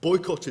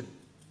boycotted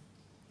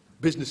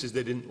businesses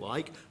they didn't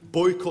like,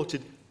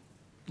 boycotted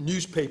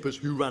newspapers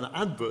who ran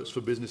adverts for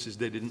businesses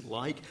they didn't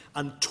like,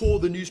 and tore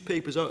the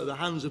newspapers out of the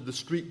hands of the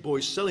street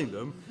boys selling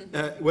them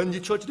when you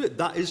tried to do it.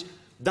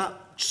 That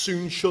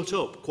soon shut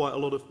up quite a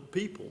lot of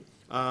people.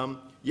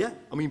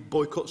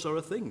 Boycotts are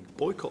a thing.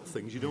 Boycott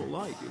things you don't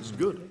like. It's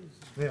good.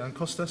 Yeah, and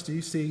Costas, do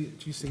you see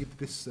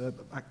this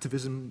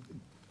activism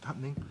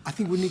happening? I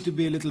think we need to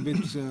be a little bit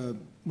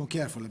more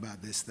careful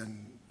about this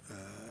than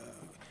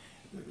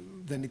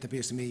it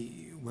appears to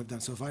me we've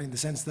done so far, in the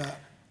sense that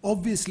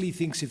obviously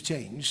things have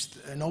changed,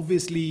 and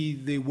obviously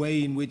the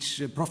way in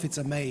which profits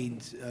are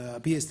made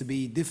appears to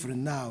be different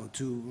now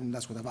and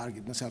that's what I've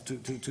argued myself,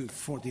 to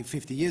 40,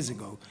 50 years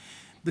ago.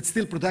 But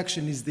still,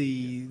 production is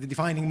the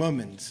defining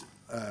moment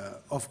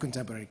of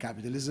contemporary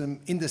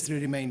capitalism. Industry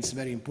remains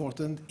very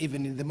important,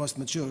 even in the most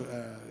mature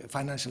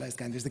financialized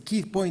countries. The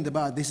key point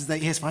about this is that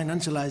it has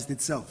financialized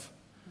itself.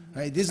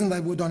 Right? It isn't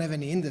that we don't have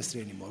any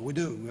industry anymore. We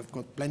do. We've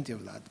got plenty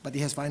of that. But it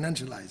has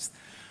financialized,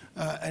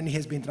 and it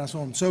has been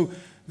transformed. So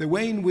the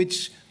way in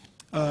which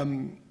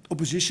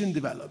opposition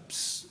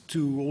develops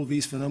to all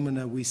these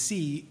phenomena we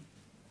see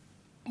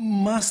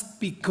must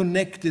be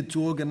connected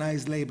to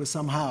organized labor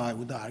somehow, I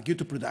would argue,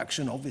 to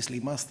production. Obviously,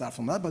 it must start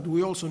from that, but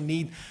we also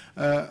need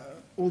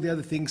all the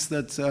other things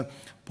that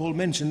Paul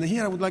mentioned. And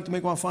here I would like to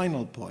make one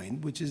final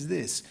point, which is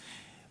this.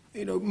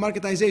 You know,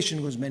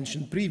 marketization was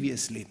mentioned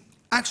previously.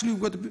 Actually,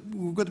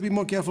 we've got to be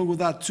more careful with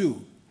that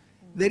too.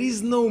 There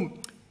is no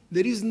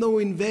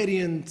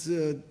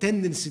invariant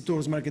tendency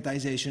towards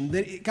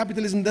marketization.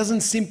 Capitalism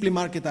doesn't simply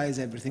marketize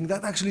everything.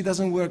 That actually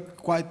doesn't work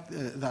quite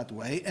that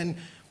way. And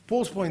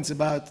Paul's points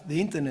about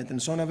the internet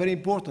and so on are very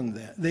important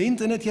there. The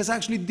internet has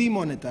actually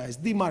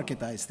demonetized,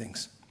 demarketized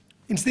things,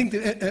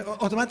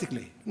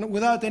 automatically,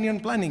 without anyone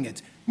planning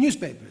it.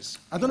 Newspapers.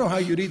 I don't know how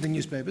you read the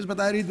newspapers, but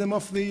I read them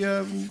off the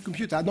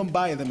computer. I don't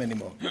buy them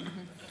anymore.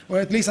 Or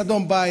at least I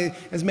don't buy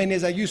as many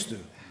as I used to.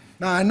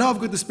 Now, I know I've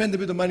got to spend a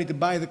bit of money to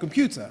buy the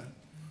computer,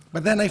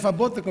 but then if I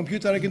bought the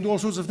computer, I can do all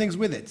sorts of things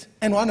with it.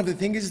 And one of the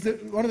things is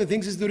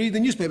to read the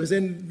newspapers.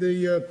 And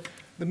the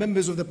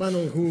members of the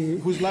panel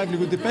whose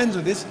livelihood depends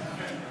on this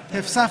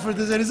have suffered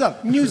as a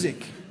result.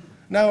 Music.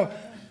 Now,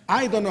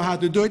 I don't know how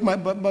to do it,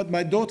 but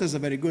my daughters are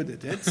very good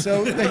at it.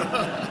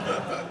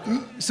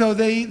 So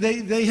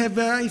they have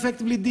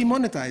effectively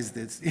demonetized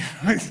it,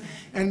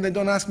 and they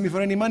don't ask me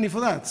for any money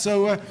for that.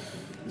 So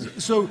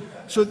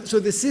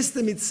the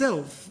system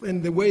itself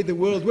and the way the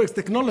world works,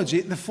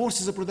 technology, the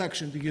forces of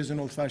production, to use an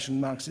old-fashioned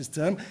Marxist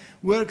term,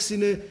 work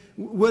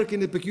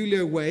in a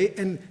peculiar way,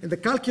 and the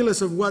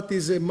calculus of what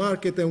is a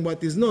market and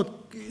what is not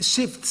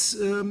shifts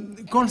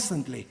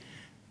constantly.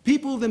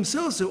 People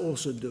themselves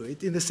also do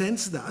it in the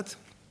sense that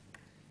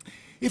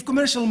if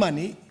commercial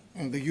money,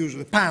 and the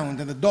usual pound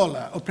and the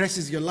dollar,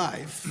 oppresses your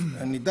life,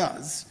 and it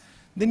does,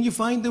 then you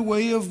find a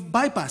way of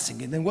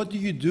bypassing it. And what do?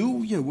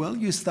 Yeah, well,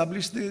 you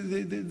establish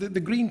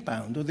the green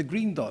pound or the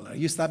green dollar.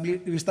 You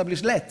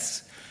establish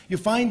lets. You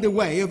find a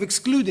way of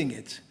excluding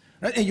it.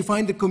 Right? And you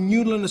find a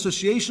communal and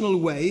associational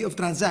way of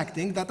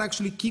transacting that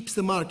actually keeps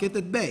the market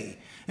at bay.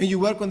 And you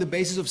work on the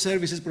basis of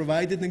services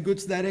provided and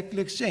goods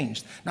directly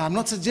exchanged. Now, I'm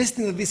not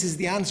suggesting that this is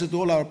the answer to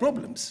all our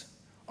problems.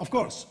 Of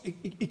course,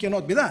 it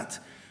cannot be that.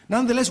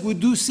 Nonetheless, we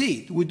do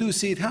see it. We do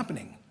see it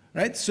happening.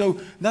 Right? So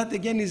that,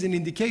 again, is an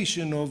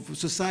indication of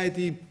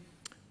society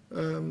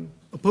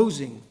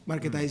opposing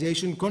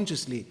marketization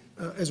consciously,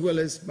 as well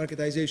as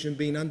marketization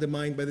being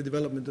undermined by the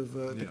development of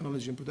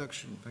technology and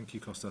production. Thank you,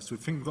 Costas. So I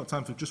think we've got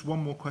time for just one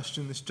more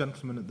question. This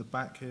gentleman at the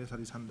back here has had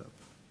his hand up.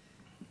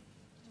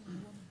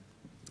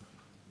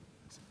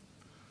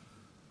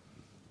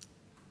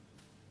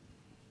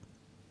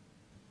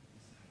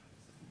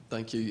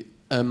 Thank you.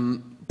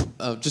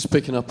 Just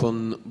picking up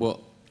on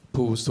what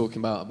Paul was talking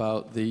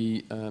about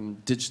the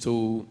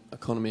digital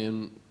economy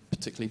and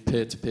particularly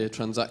peer-to-peer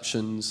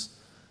transactions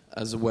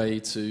as a way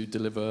to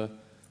deliver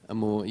a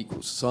more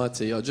equal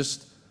society. I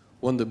just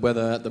wondered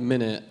whether at the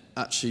minute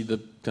actually the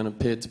kind of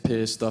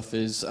peer-to-peer stuff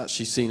is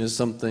actually seen as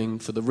something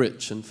for the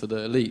rich and for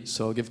the elite.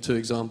 So I'll give two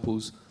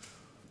examples.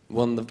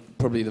 One,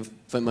 probably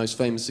the most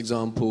famous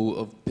example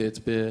of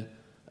peer-to-peer,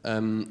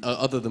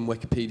 other than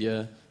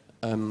Wikipedia,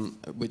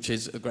 which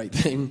is a great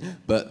thing,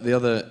 but the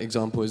other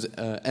example is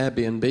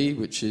Airbnb,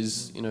 which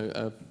is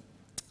a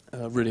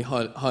really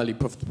highly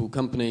profitable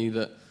company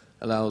that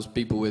allows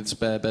people with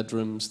spare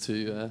bedrooms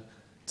to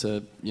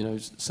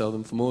sell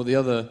them for more. The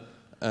other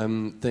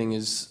thing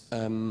is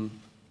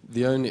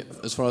the only,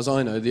 as far as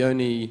I know, the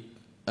only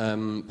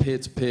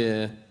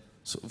peer-to-peer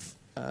sort of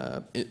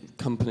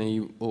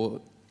company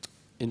or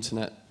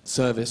internet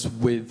service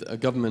with a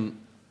government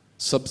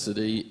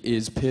subsidy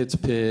is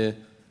peer-to-peer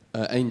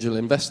angel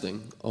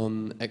investing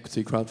on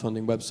equity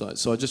crowdfunding websites.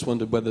 So I just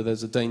wondered whether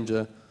there's a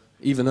danger,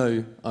 even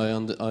though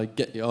I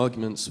get the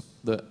arguments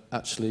that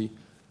actually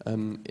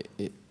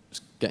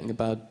it's getting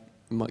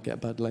might get a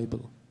bad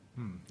label.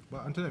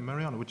 Well, I don't know,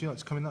 Mariana, would you like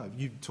to come in that?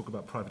 You talk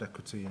about private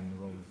equity and the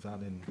role of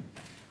that in...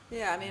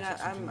 Yeah, I mean,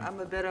 I'm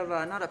a bit of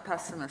a, not a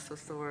pessimist,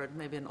 what's the word,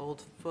 maybe an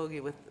old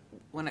fogey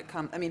when it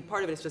comes, I mean,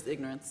 part of it is just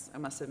ignorance, I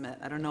must admit.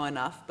 I don't know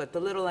enough, but the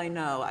little I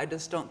know, I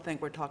just don't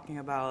think we're talking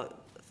about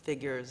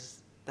figures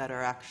that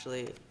are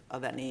actually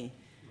of any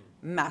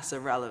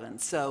massive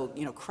relevance. So,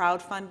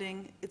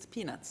 crowdfunding, it's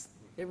peanuts.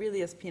 It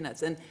really is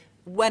peanuts. And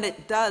when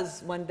it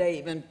does one day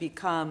even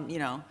become,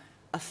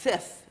 a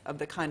fifth of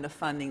the kind of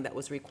funding that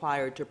was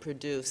required to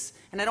produce,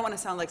 and I don't want to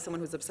sound like someone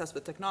who's obsessed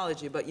with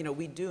technology, but,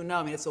 we do know,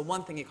 I mean, it's the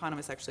one thing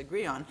economists actually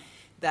agree on,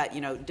 that,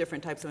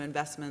 different types of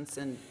investments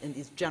in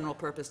these general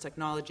purpose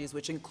technologies,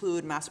 which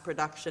include mass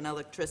production,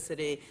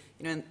 electricity,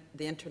 and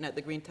the internet,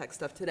 the green tech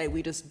stuff today,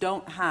 we just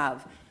don't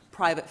have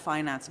private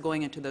finance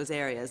going into those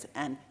areas,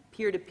 and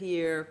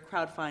peer-to-peer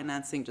crowd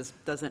financing just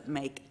doesn't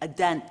make a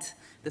dent.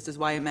 This is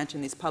why I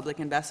mentioned these public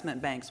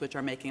investment banks, which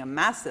are making a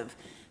massive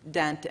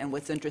dent, and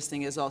what's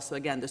interesting is also,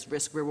 again, this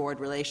risk-reward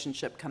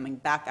relationship coming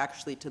back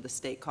actually to the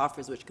state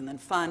coffers, which can then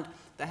fund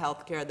the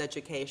healthcare, the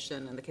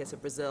education, in the case of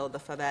Brazil, the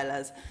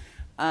favelas.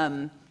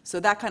 So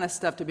that kind of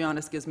stuff, to be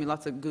honest, gives me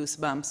lots of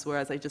goosebumps,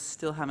 whereas I just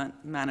still haven't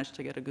managed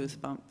to get a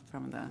goosebump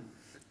from the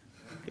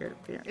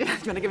peer-to-peer. Do you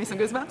want to give me some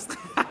goosebumps?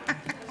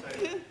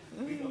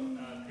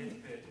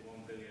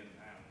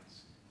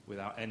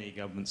 without any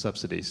government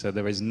subsidy. So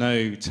there is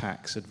no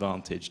tax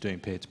advantage doing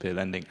peer-to-peer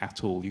lending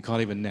at all. You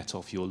can't even net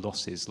off your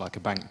losses like a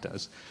bank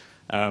does.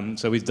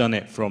 So we've done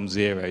it from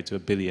 0 to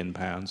 £1 billion.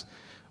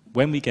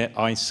 When we get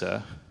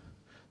ISA,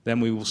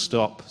 then we will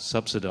stop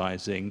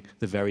subsidising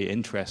the very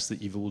interests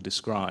that you've all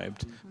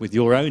described with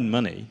your own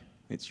money.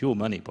 It's your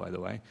money, by the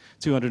way.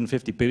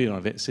 250 billion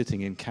of it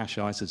sitting in cash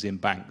ISAs in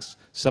banks,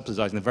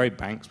 subsidising the very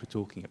banks we're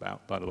talking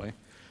about, by the way,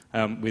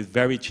 with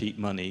very cheap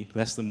money,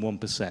 less than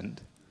 1%,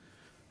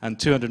 and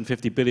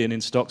 250 billion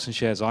in stocks and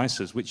shares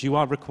ISAs, which you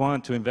are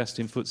required to invest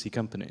in FTSE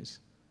companies.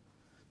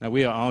 Now,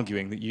 we are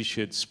arguing that you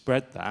should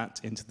spread that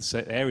into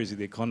the areas of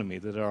the economy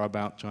that are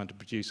about trying to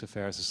produce a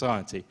fairer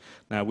society.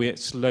 Now, we're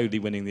slowly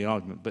winning the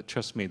argument, but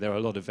trust me, there are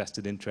a lot of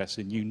vested interests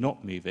in you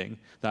not moving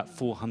that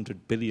 £400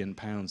 billion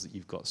that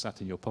you've got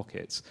sat in your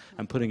pockets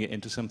and putting it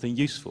into something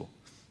useful.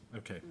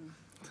 Okay.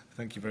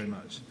 Thank you very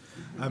much.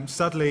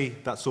 Sadly,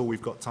 that's all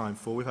we've got time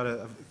for. We've had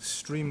an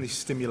extremely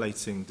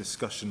stimulating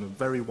discussion of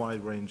very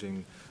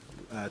wide-ranging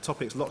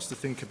topics, lots to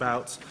think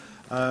about.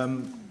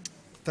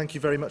 Thank you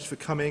very much for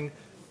coming.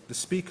 The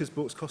speaker's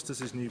books,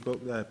 Costas' new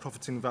book,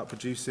 Profiting Without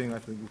Producing, I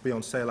think will be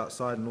on sale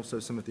outside, and also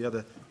some of the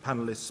other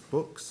panellists'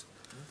 books.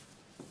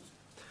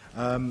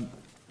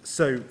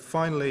 So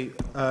finally,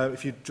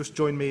 if you'd just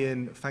join me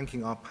in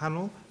thanking our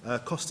panel,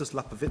 Costas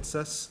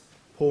Lapavitsas,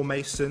 Paul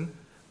Mason,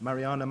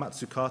 Mariana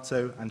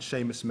Mazzucato and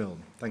Seumas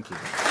Milne. Thank you.